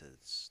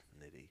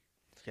 Cincinnati.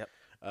 Yep.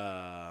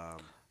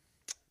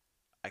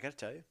 I gotta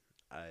tell you,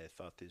 I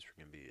thought these were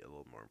gonna be a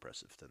little more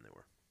impressive than they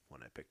were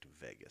when I picked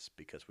Vegas,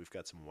 because we've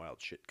got some wild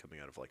shit coming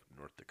out of like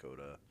North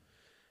Dakota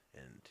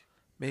and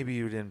Maybe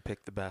you didn't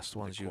pick the best the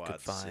ones you Quad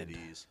could find.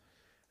 Cities.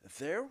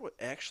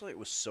 Actually, it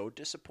was so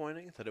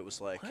disappointing that it was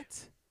like,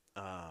 What?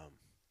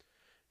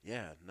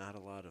 yeah, not a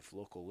lot of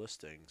local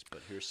listings,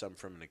 but here's some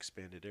from an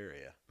expanded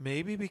area.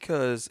 Maybe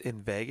because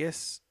in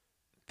Vegas,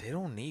 They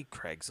don't need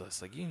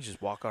Craigslist. Like, you can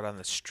just walk out on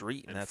the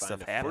street and And that find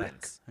stuff a freak.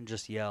 happens. And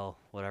just yell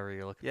whatever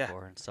you're looking Yeah.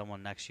 for, and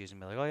someone next to you's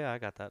gonna be like, "Oh yeah, I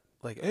got that."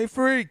 Like, hey,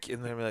 freak.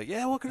 And they'll be like,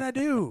 yeah, what can I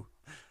do?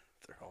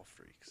 They're all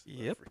freaks. What a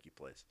Yep. freaky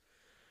place.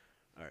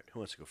 All right, who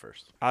wants to go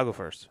first? I'll go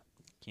first.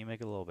 Can you make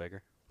it a little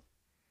bigger?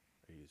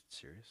 Are you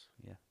serious?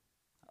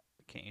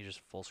 Can't you just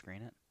full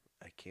screen it?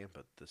 I can,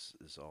 but this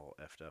is all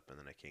effed up, and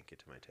then I can't get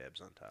to my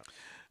tabs on top.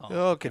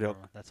 Okay, never doke.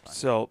 mind. That's fine.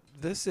 So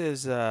this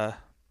is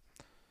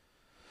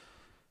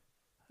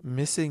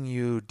Missing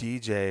You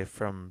DJ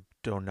from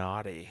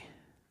Donati.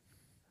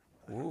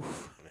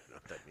 Oof. I don't know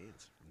what that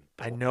means.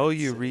 I Don't know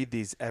you say. read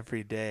these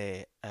every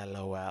day,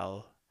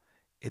 LOL.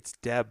 It's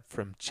Deb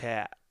from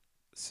chat.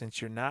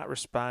 Since you're not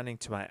responding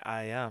to my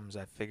IMs,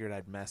 I figured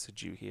I'd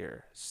message you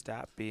here.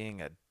 Stop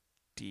being a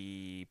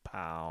D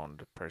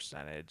pound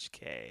percentage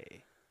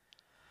K.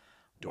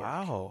 Dork.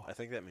 Wow. I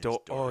think that means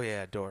Oh, dork.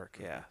 yeah, dork.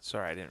 Yeah.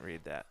 Sorry, I didn't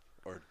read that.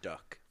 Or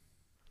duck.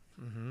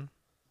 Mm-hmm.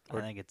 I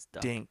or think it's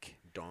duck. Dink.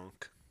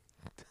 Donk.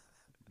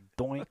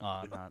 Doink.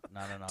 Oh,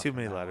 not enough. Too on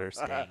many that one. letters.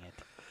 Dang it.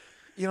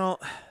 You know,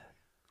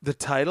 the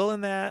title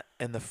in that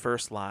and the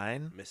first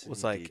line Missing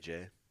was you, like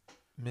DJ.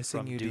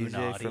 Missing From You Do DJ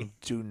Naughty. from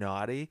Do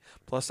Naughty.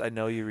 Plus, I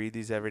know you read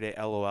these every day,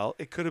 LOL.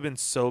 It could have been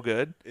so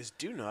good. Is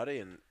Do Naughty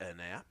an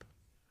app?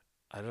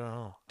 I don't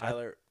know.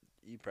 Tyler,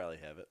 you probably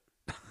have it.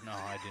 No,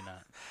 I do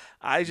not.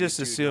 I just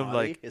You do assumed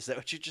naughty? like Is that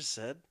what you just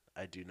said?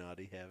 I do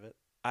naughty have it.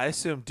 I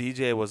assumed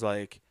DJ was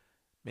like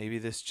maybe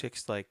this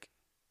chick's like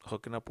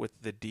hooking up with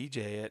the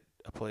DJ at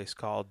a place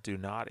called Do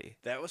Naughty.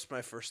 That was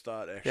my first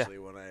thought actually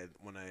when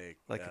I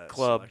Like a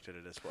club. selected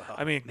it as well.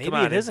 I mean, Maybe come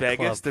on, it in is a club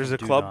Vegas, there's from a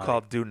Do club Naughty.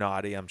 called Do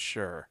Naughty, I'm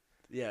sure.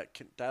 yeah,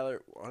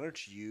 Tyler, why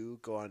don't you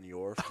go on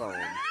your phone?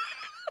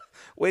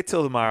 Wait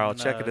till tomorrow. I'll On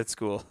check it the at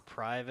school.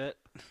 Private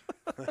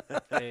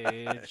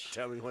page.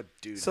 Tell me what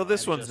Do So Naughty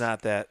this is. one's just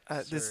not that.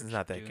 This is search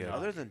not that Do good. Naughty.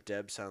 Other than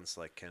Deb sounds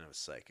like kind of a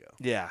psycho.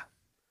 Yeah.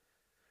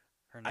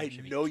 Her name I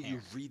should be know Cam. you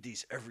read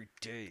these every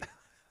day.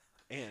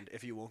 And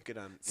if you won't get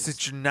on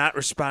Since you're not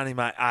responding to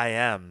my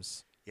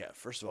IMs. yeah,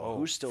 first of all, Oh,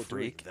 who's still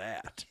freak. doing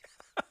that?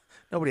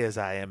 Nobody has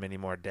IM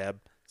anymore, Deb.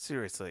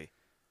 Seriously.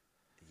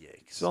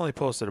 Yikes. It's only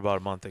posted about a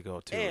month ago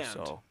too, and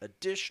so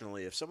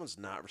additionally, if someone's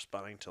not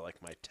responding to like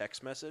my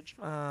text message,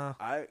 uh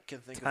I can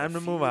think Time of a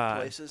to few move on.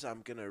 places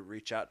I'm gonna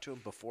reach out to them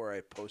before I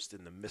post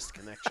in the missed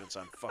connections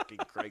on fucking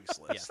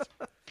Craigslist.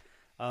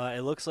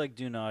 It looks like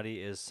Do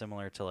Naughty is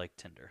similar to like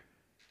Tinder.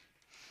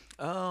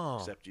 oh.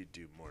 Except you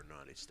do more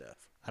naughty stuff.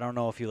 I don't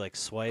know if you like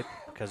swipe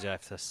because you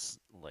have to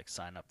like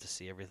sign up to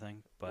see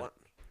everything, but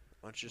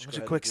Why don't you just Why go don't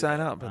you ahead quick and do sign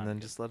that? up and Not then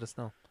good. just let us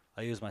know.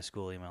 I'll use my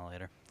school email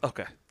later.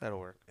 Okay, that'll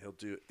work.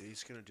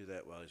 He's gonna do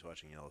that while he's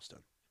watching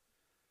Yellowstone.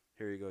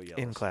 Here you go, Yellowstone.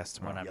 In class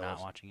When tomorrow. I'm not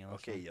Yellowstone. watching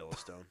Yellowstone. Okay,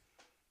 Yellowstone.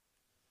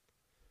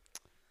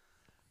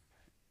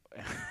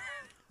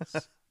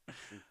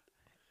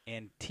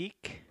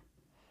 Antique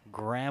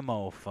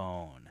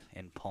gramophone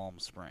in Palm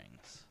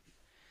Springs.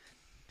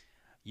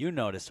 You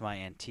noticed my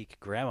antique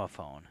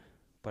gramophone,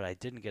 but I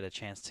didn't get a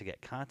chance to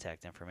get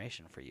contact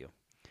information for you.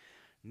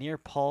 Near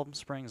Palm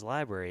Springs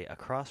Library,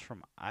 across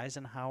from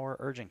Eisenhower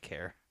Urgent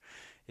Care.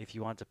 If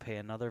you want to pay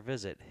another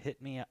visit,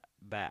 hit me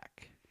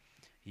back.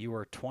 You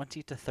were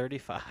 20 to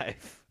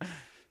 35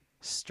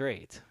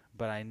 straight,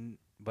 but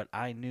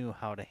I knew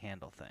how to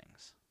handle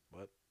things.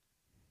 What?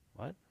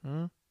 What?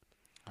 Hmm?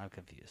 I'm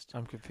confused.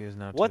 I'm confused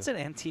now. What's too. an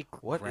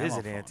antique What is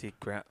an gramophone? antique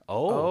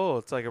Oh, Oh,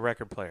 it's like a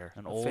record player.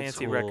 An A old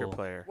fancy school- record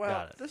player. Well,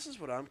 Got it. this is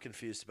what I'm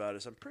confused about.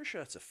 Is I'm pretty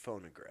sure it's a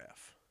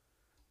phonograph.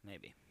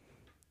 maybe.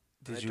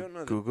 Did I you don't know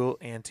that- Google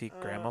antique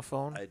Uh,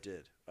 gramophone? I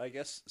did. I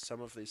guess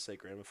some of these say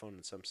gramophone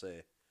and some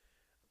say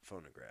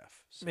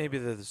phonograph. So, Maybe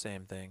they're the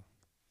same thing.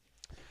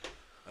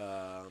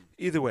 Um,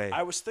 Either way,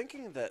 I was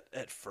thinking that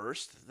at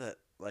first that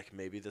like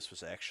maybe this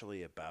was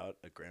actually about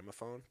a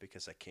gramophone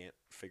because I can't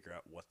figure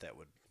out what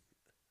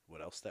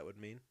else that would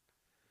mean.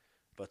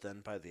 But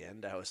then by the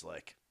end, I was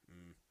like,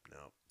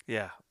 no,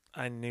 yeah,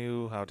 I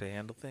knew how to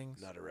handle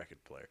things. not a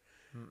record player.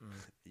 Mm-mm.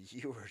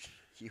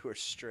 You were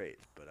straight,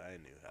 but I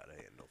knew how to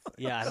handle things.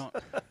 Yeah, I don't.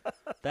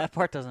 That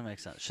part doesn't make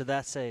sense. Should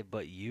that say,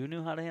 "But you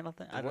knew how to handle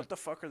things"? I What don't. the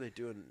fuck are they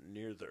doing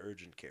near the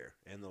urgent care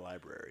and the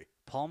library?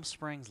 Palm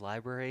Springs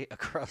Library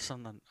across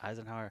from the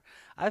Eisenhower.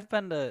 I've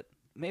been to.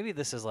 Maybe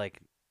this is like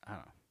I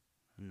don't know,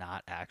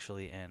 not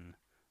actually in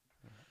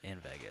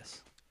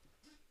Vegas.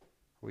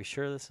 Are we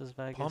sure this is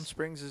Vegas? Palm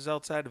Springs is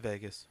outside of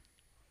Vegas.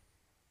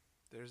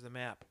 There's the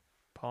map.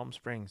 Palm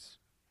Springs.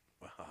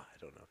 Well, I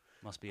don't know.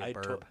 Must be a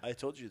burb. I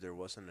told you there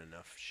wasn't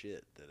enough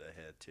shit that I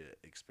had to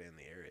expand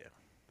the area.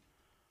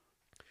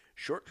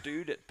 Short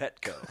dude at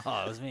Petco.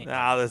 Oh, it was me.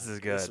 Ah, this is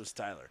good. This was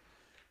Tyler.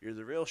 You're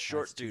the real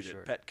short That's too dude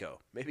short. at Petco.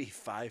 Maybe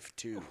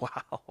 5'2".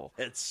 Wow.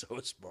 It's so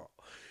small.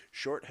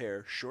 Short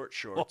hair, short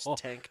shorts,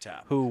 tank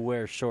top. Who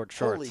wears short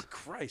shorts? Holy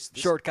Christ!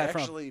 This Short guy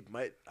from- actually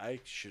might. I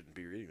shouldn't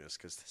be reading this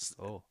because this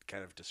Oh.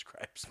 kind of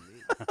describes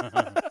me.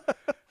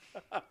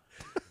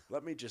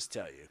 Let me just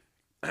tell you.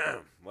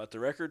 Let the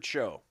record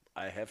show.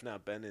 I have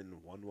not been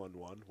in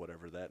 111,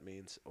 whatever that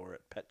means, or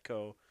at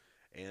Petco,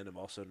 and I'm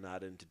also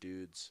not into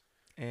dudes.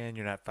 And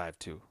you're not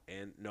 5'2".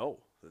 And no,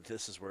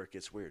 This is where it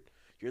gets weird.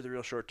 You're the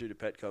real short dude at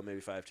Petco, maybe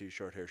 5'2",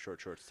 short hair,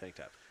 short shorts, tank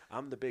top.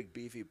 I'm the big,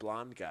 beefy,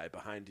 blonde guy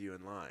behind you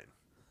in line.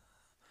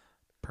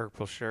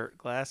 Purple shirt,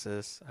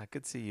 glasses. I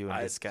could see you in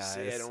disguise.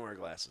 I don't wear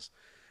glasses.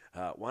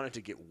 Wanted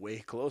to get way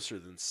closer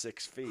than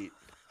 6 feet.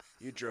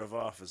 You drove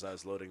off as I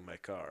was loading my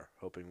car,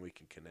 hoping we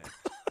can connect.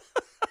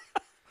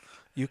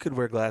 You could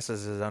wear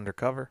glasses as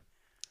undercover.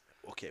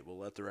 Okay, well,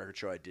 let the record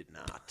show I did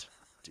not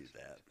do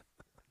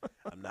that.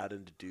 I'm not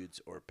into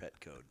dudes or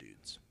Petco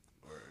dudes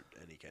or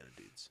any kind of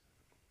dudes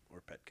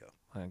or Petco.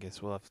 I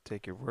guess we'll have to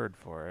take your word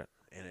for it.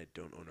 And I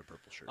don't own a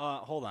purple shirt.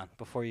 Hold on,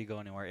 before you go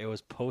anywhere. It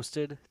was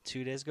posted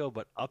 2 days ago,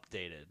 but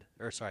updated.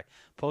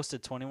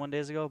 Posted 21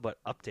 days ago, but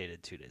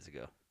updated 2 days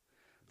ago.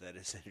 That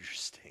is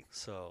interesting.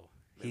 So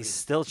Maybe- he's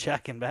still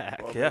checking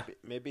back. Well, Yeah.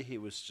 Maybe he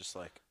was just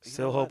like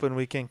Still hoping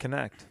we can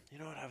connect. You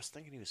know what? I was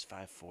thinking he was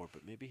 5'4",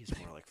 but maybe he's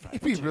more like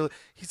 5'2".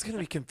 He's gonna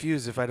be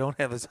confused if I don't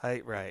have his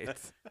height right.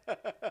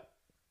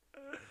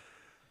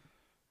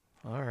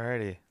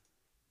 Alrighty.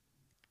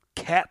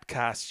 Cat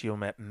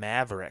costume at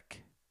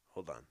Maverick.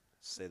 Hold on.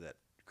 Say that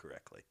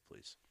correctly,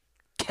 please.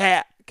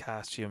 Cat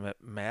costume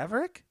at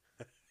Maverick?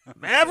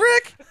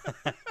 Maverick?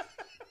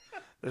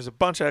 There's a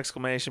bunch of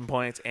exclamation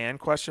points and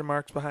question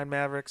marks behind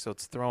Maverick, so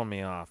it's throwing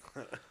me off.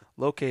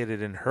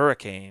 Located in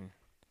Hurricane.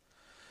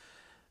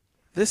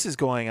 This is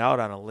going out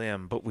on a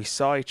limb, but we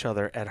saw each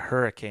other at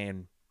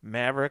Hurricane.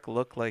 Maverick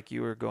looked like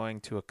you were going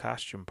to a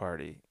costume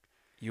party.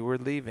 You were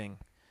leaving.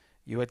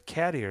 You had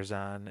cat ears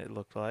on, it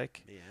looked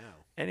like. Yeah.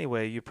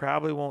 Anyway, you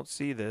probably won't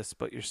see this,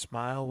 but your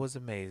smile was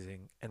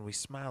amazing, and we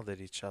smiled at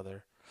each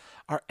other.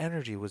 Our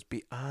energy was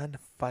beyond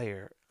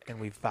fire, and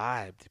we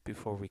vibed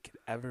before we could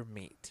ever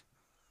meet.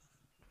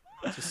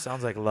 It just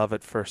sounds like love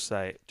at first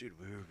sight. Dude,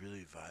 we were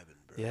really vibing,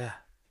 bro. Yeah.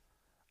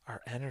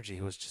 Our energy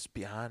was just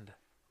beyond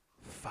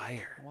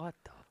fire. What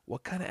the?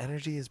 What kind of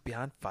energy is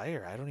beyond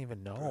fire? I don't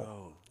even know.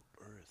 Bro,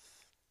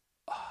 Earth.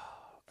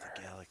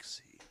 The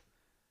galaxy.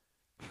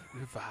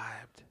 We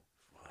vibed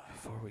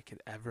before we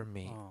could ever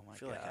meet. Oh my I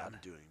feel god. like I'm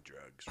doing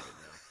drugs right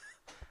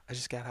now. I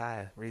just got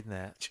high reading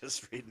that.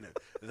 Just reading it.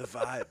 The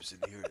vibes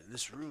in here, in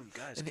this room,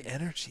 guys. And the Can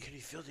energy.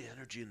 you feel the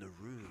energy in the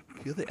room?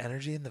 Feel the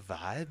energy and the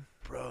vibe?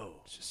 Bro.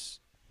 It's just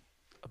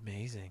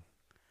amazing.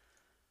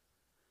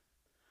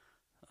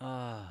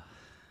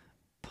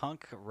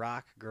 Punk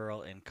rock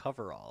girl in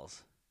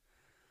coveralls.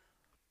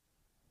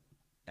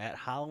 At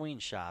Halloween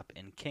shop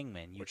in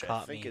Kingman, you Which I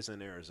caught think me. is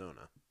in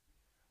Arizona.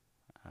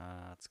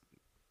 It's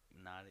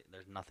not.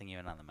 There's nothing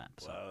even on the map.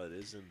 So. Well, it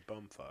is in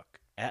Bumfuck.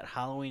 At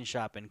Halloween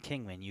shop in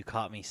Kingman, you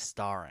caught me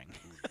starring.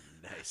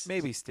 Nice.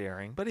 Maybe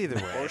staring, but either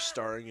way. Or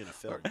starring in a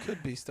film. Or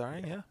could be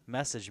starring, yeah.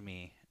 Message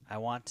me. I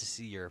want to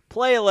see your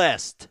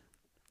playlist.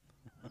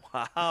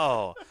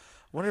 Wow.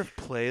 Wonder if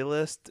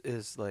playlist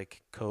is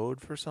like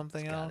code for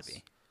something It's gotta else.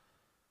 be.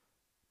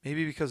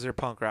 Maybe because they're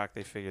punk rock,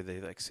 they figure they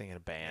like sing in a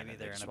band Maybe and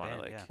they they're just in a want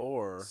to band, like yeah.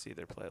 Or see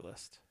their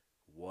playlist.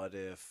 what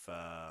if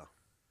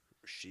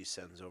she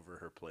sends over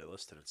her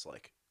playlist and it's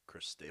like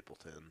Chris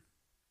Stapleton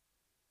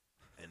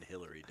and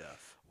Hillary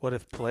Duff? What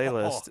if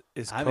playlist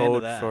is I'm into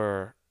code that.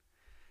 for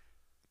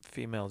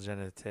female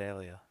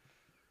genitalia?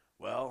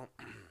 Well,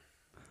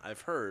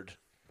 I've heard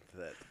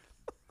that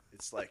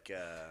it's like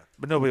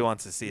But nobody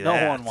wants to see No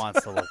that. one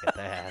wants to look at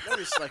that.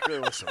 nobody's like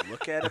really wants to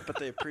look at it, but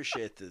they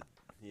appreciate the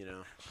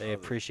They all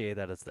appreciate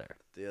that it's there.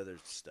 the other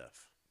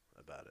stuff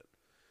about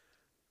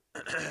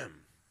it.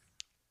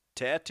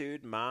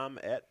 Tattooed mom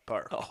at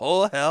park.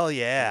 Oh, hell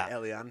yeah.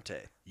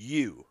 Eliante.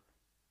 You,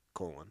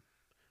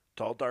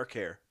 tall dark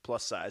hair,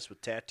 plus size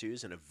with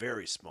tattoos, and a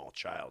very small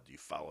child you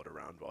followed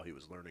around while he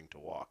was learning to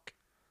walk.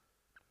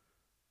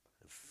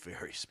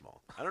 Very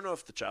small. I don't know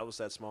if the child was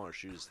that small or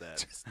she was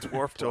that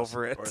Dwarfed plus-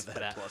 over it. or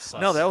that plus size.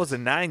 No, that was a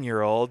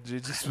 9-year-old.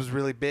 It just was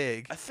really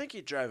big. I think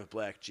you drive a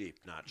black Jeep.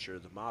 Not sure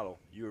the model.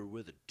 You were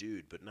with a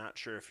dude, but not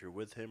sure if you're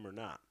with him or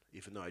not.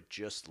 Even though I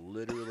just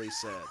literally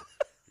said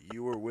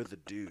you were with a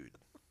dude.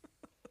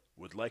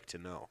 Would like to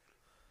know.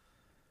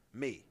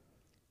 Me,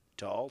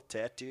 tall,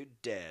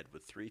 tattooed dad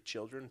with 3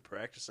 children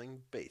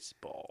practicing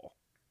baseball.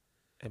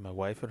 And my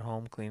wife at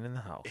home cleaning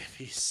the house. If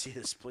you see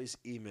this, please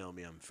email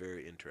me. I'm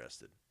very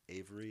interested.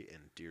 Avery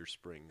and Deer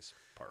Springs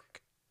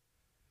Park.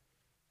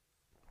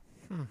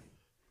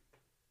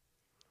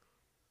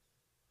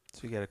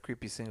 So you got a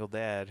creepy single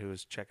dad who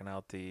was checking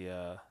out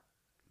the.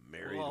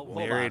 Married Well,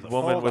 woman. Married with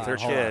woman Hold with on, her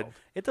hold kid. on.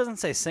 It doesn't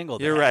say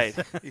single. You're dad.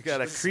 right. You got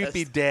a Just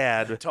creepy says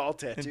dad tall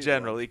tattooed in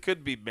general. one. He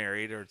could be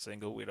married or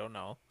single. We don't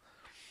know.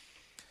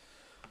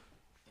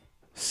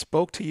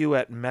 Spoke to you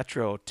at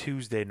Metro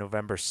Tuesday,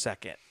 November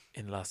 2nd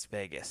in Las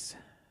Vegas.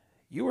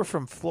 You were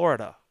from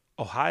Florida,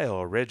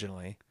 Ohio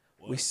originally.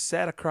 We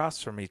sat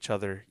across from each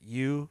other.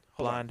 You,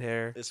 Hold on. blonde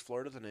hair. Is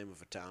Florida the name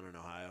of a town in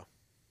Ohio?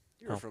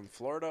 You're No. from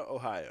Florida,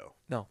 Ohio.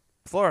 No,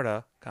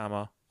 Florida,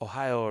 comma,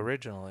 Ohio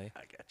originally.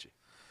 I got you.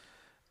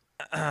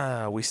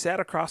 We sat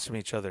across from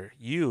each other.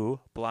 You,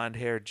 blonde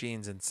hair,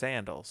 jeans, and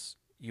sandals.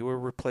 You were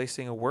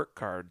replacing a work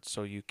card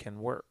so you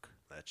can work.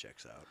 That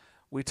checks out.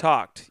 We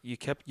talked. You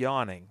kept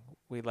yawning.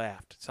 We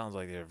laughed. It sounds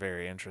like they were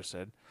very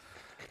interested.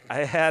 I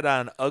had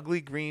on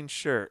ugly green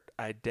shirt.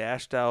 I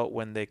dashed out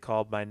when they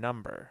called my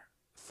number.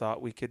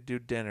 Thought we could do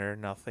dinner,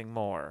 nothing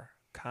more.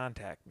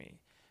 Contact me.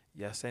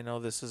 Yes, I know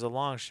this is a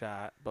long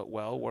shot, but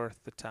well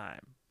worth the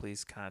time.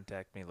 Please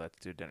contact me. Let's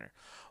do dinner.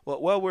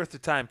 Well worth the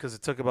time because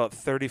it took about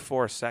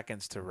 34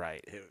 seconds to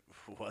write. It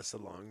was a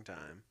long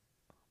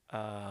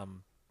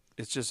time.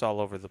 It's just all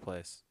over the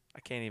place. I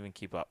can't even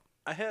keep up.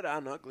 I had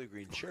on ugly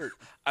green shirt.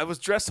 I was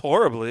dressed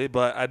horribly,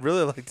 but I'd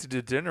really like to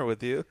do dinner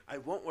with you. I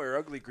won't wear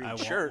ugly green I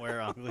shirt. won't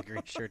wear ugly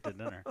green shirt to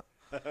dinner.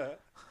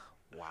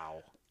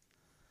 Wow.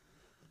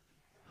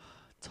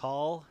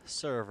 Tall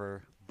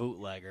server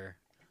bootlegger,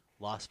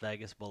 Las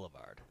Vegas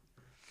Boulevard.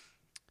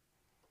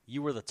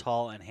 You were the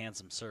tall and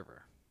handsome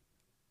server.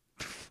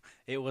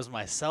 It was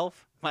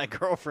myself, my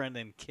girlfriend,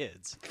 and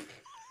kids.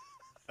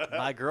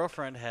 My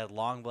girlfriend had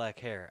long black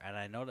hair, and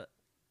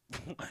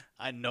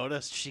I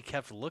noticed she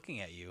kept looking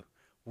at you.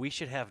 We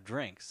should have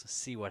drinks,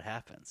 see what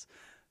happens.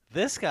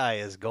 This guy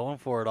is going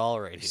for it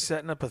all right You here.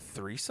 setting up a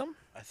threesome?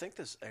 I think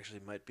this actually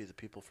might be the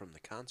people from the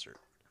concert.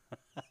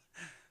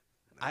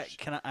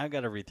 I got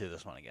to read through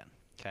this one again.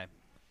 Okay.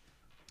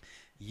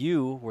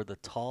 You were the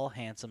tall,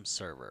 handsome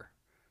server.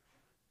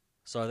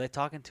 So are they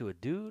talking to a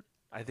dude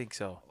I think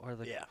so. or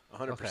the? Yeah,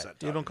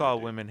 100%. You don't call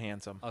women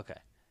handsome. Okay.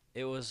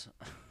 It was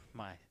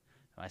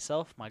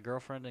myself, my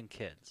girlfriend, and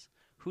kids.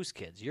 Whose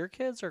kids? Your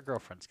kids or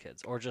girlfriend's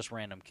kids, or just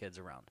random kids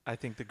around? I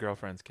think the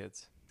girlfriend's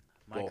kids.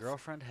 My Both.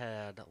 girlfriend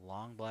had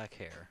long black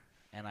hair,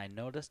 and I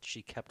noticed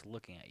she kept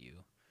looking at you.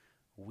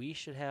 We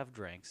should have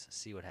drinks,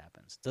 see what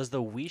happens. Does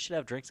the we should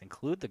have drinks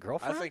include the I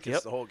girlfriend? think Yep.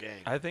 it's the whole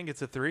gang. I think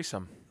it's a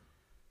threesome.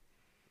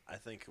 I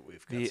think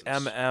we've got The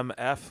some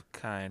MMF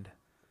kind.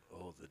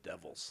 Oh, the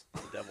devils.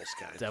 The devil's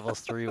kind. Devil's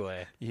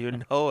three-way.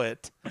 You know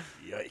it.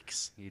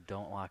 Yikes. You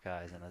don't lock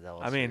eyes in a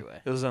devil's I mean,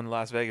 three-way. it was on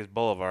Las Vegas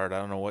Boulevard. I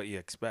don't know what you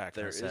expect.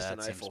 There So is that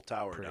an seems Eiffel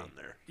Tower pretty- down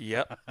there.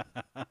 Yep.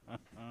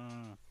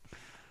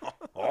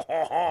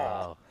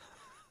 Oh,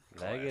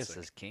 Vegas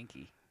Classic. is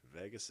kinky.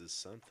 Vegas is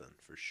something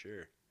for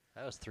sure.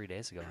 That was 3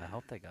 days ago. I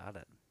hope they got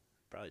it.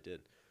 Probably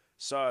did.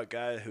 Saw a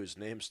guy whose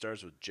name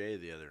starts with J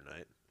the other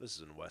night. This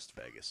is in West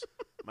Vegas.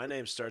 My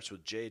name starts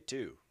with J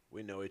too.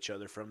 We know each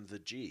other from the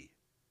G.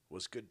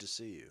 Was good to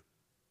see you.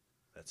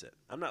 That's it.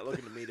 I'm not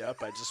looking to meet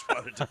up. I just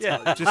wanted to tell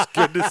Yeah, you. just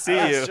good to see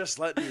I was you. just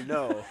letting you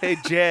know. Hey,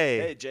 Jay.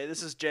 Hey, Jay,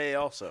 this is Jay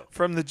also.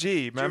 From the G,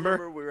 Do you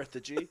remember? we were at the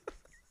G?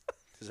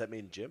 Does that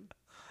mean Jim?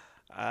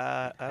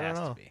 I don't Has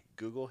know. to be.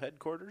 Google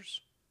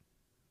headquarters?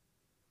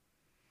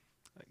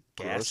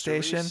 Gas Grocery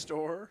station?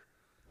 store?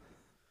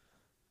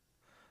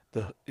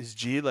 Is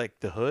G like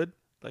the hood?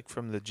 Like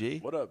from the G?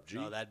 What up, G?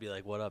 No, that'd be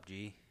like, what up,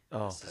 G?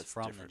 Oh. This is That's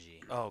from different. the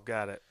G. Oh,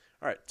 got it.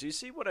 All right, do you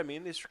see what I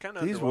mean? These were kind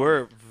of These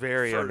were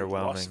very For Las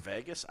underwhelming.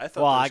 Vegas? I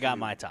thought Well, there was I got gonna be-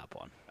 my top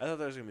one. I thought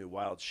there was going to be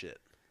wild shit.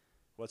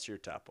 What's your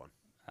top one?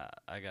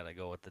 I got to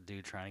go with the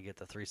dude trying to get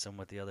the threesome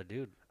with the other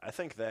dude. I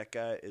think that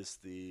guy is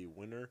the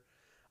winner.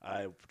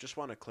 I just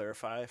want to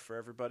clarify for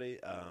everybody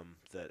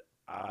that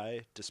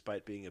I,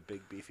 despite being a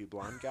big, beefy,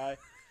 blonde guy,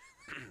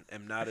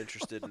 am not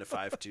interested in a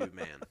 5'2"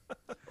 man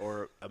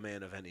or a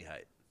man of any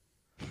height.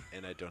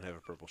 And I don't have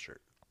a purple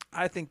shirt.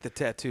 I think the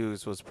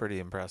tattoos was pretty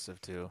impressive,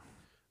 too.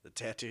 The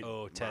tattooed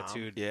Oh, mom.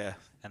 tattooed Yeah.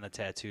 and the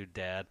tattooed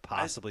dad,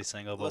 possibly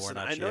single, but Listen,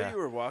 we're not I know sure. you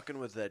were walking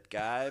with that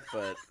guy,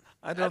 but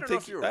I don't don't know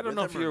think if you were I don't with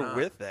know if him or you're not.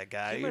 with that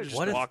guy. Can you You're imagine- just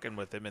What if- walking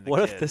with him and the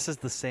What kid. if this is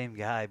the same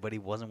guy, but he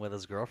wasn't with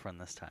his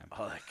girlfriend this time?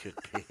 oh, that could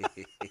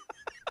be.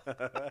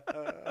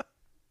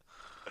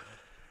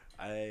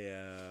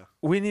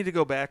 We need to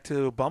go back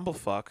to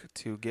Bumblefuck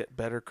to get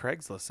better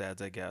Craigslist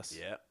ads, I guess.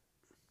 Yeah.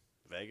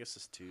 Vegas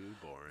is too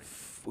boring.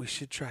 We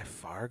should try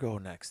Fargo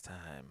next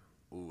time.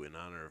 Ooh, in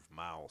honor of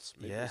Miles.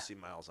 Maybe Yeah. we'll see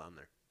Miles on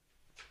there.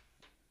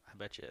 I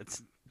bet you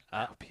it's.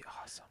 That would be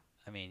awesome.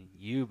 I mean,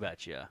 you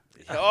betcha.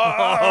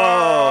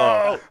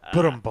 Oh!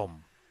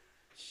 Boom.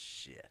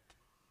 Shit.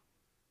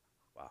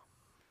 Wow.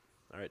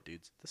 All right,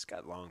 dudes. This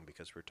got long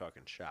because we're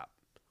talking shop.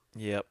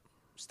 Yep.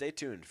 Stay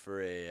tuned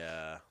for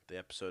the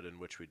episode in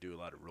which we do a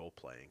lot of role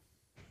playing.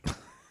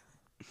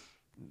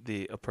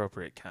 The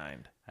appropriate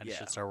kind. I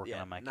should start working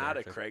on my not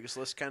character. a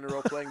Craigslist kind of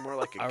role playing, more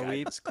like a Are we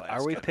guidance class.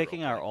 are we kinda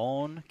picking our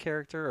role-playing. own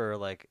character, or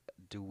like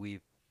do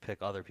we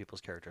pick other people's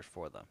characters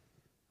for them?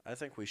 I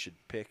think we should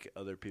pick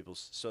other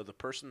people's. So the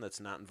person that's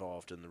not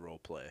involved in the role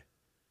play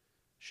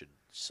should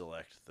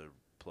select the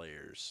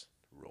player's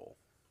role.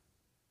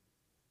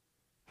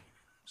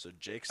 So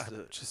Jake's I'm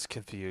the just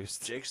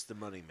confused. Jake's the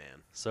money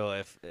man. So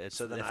if it's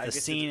So then if I the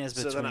get scene to, is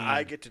so between, then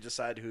I get to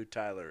decide who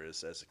Tyler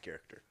is as a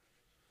character.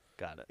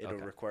 got it. It'll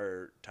Okay.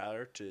 require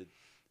Tyler to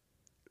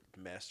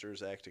master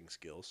his acting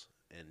skills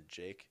and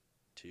Jake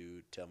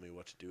to tell me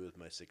what to do with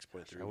my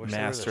 6.3. I wish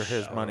there was a Master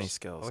his show. money I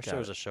skills. wish Got there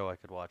was it. a show I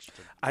could watch.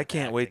 I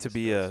can't wait to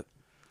acting be skills.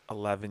 a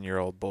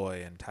 11-year-old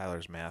boy in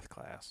Tyler's math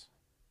class.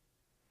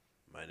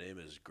 My name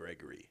is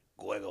Gregory.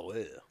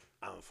 Gregory.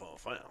 I'm from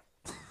France.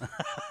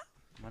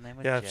 My name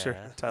is Yeah, I'm sure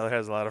Jazz. Tyler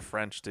has a lot of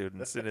French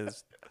students in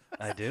his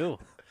I do.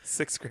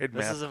 6th grade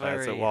This math is a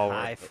class very at Walworth.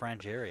 high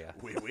French area.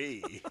 Oui,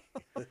 oui.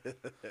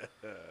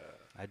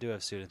 I do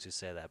have students who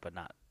say that, but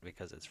not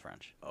because it's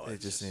French. Oh, They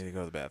it's just need to go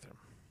to the bathroom.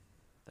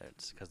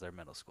 It's because they're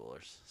middle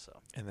schoolers. So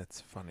And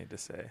that's funny to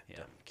say. yeah.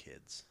 Dumb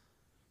kids.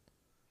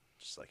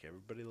 Just like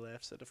everybody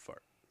laughs at a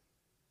fart.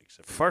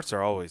 Except for Farts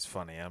are always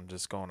funny. I'm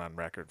just going on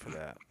record for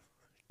that.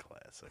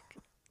 classic.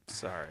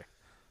 Sorry.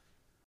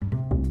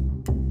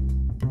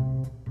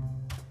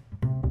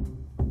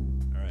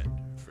 All right,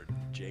 for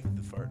Jake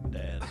the farting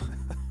dad.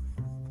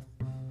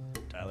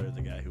 Tyler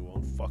the guy who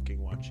won't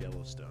fucking watch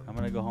Yellowstone. I'm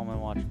gonna go home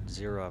and watch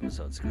 0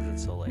 episodes because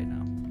it's so late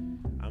now.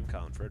 I'm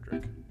Colin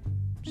Frederick.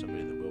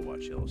 Somebody that will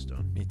watch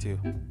Yellowstone. Me too.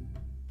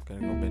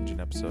 Gonna go binge an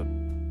episode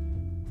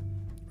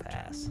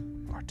Pass.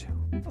 or two.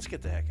 Let's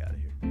get the heck out of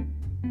here.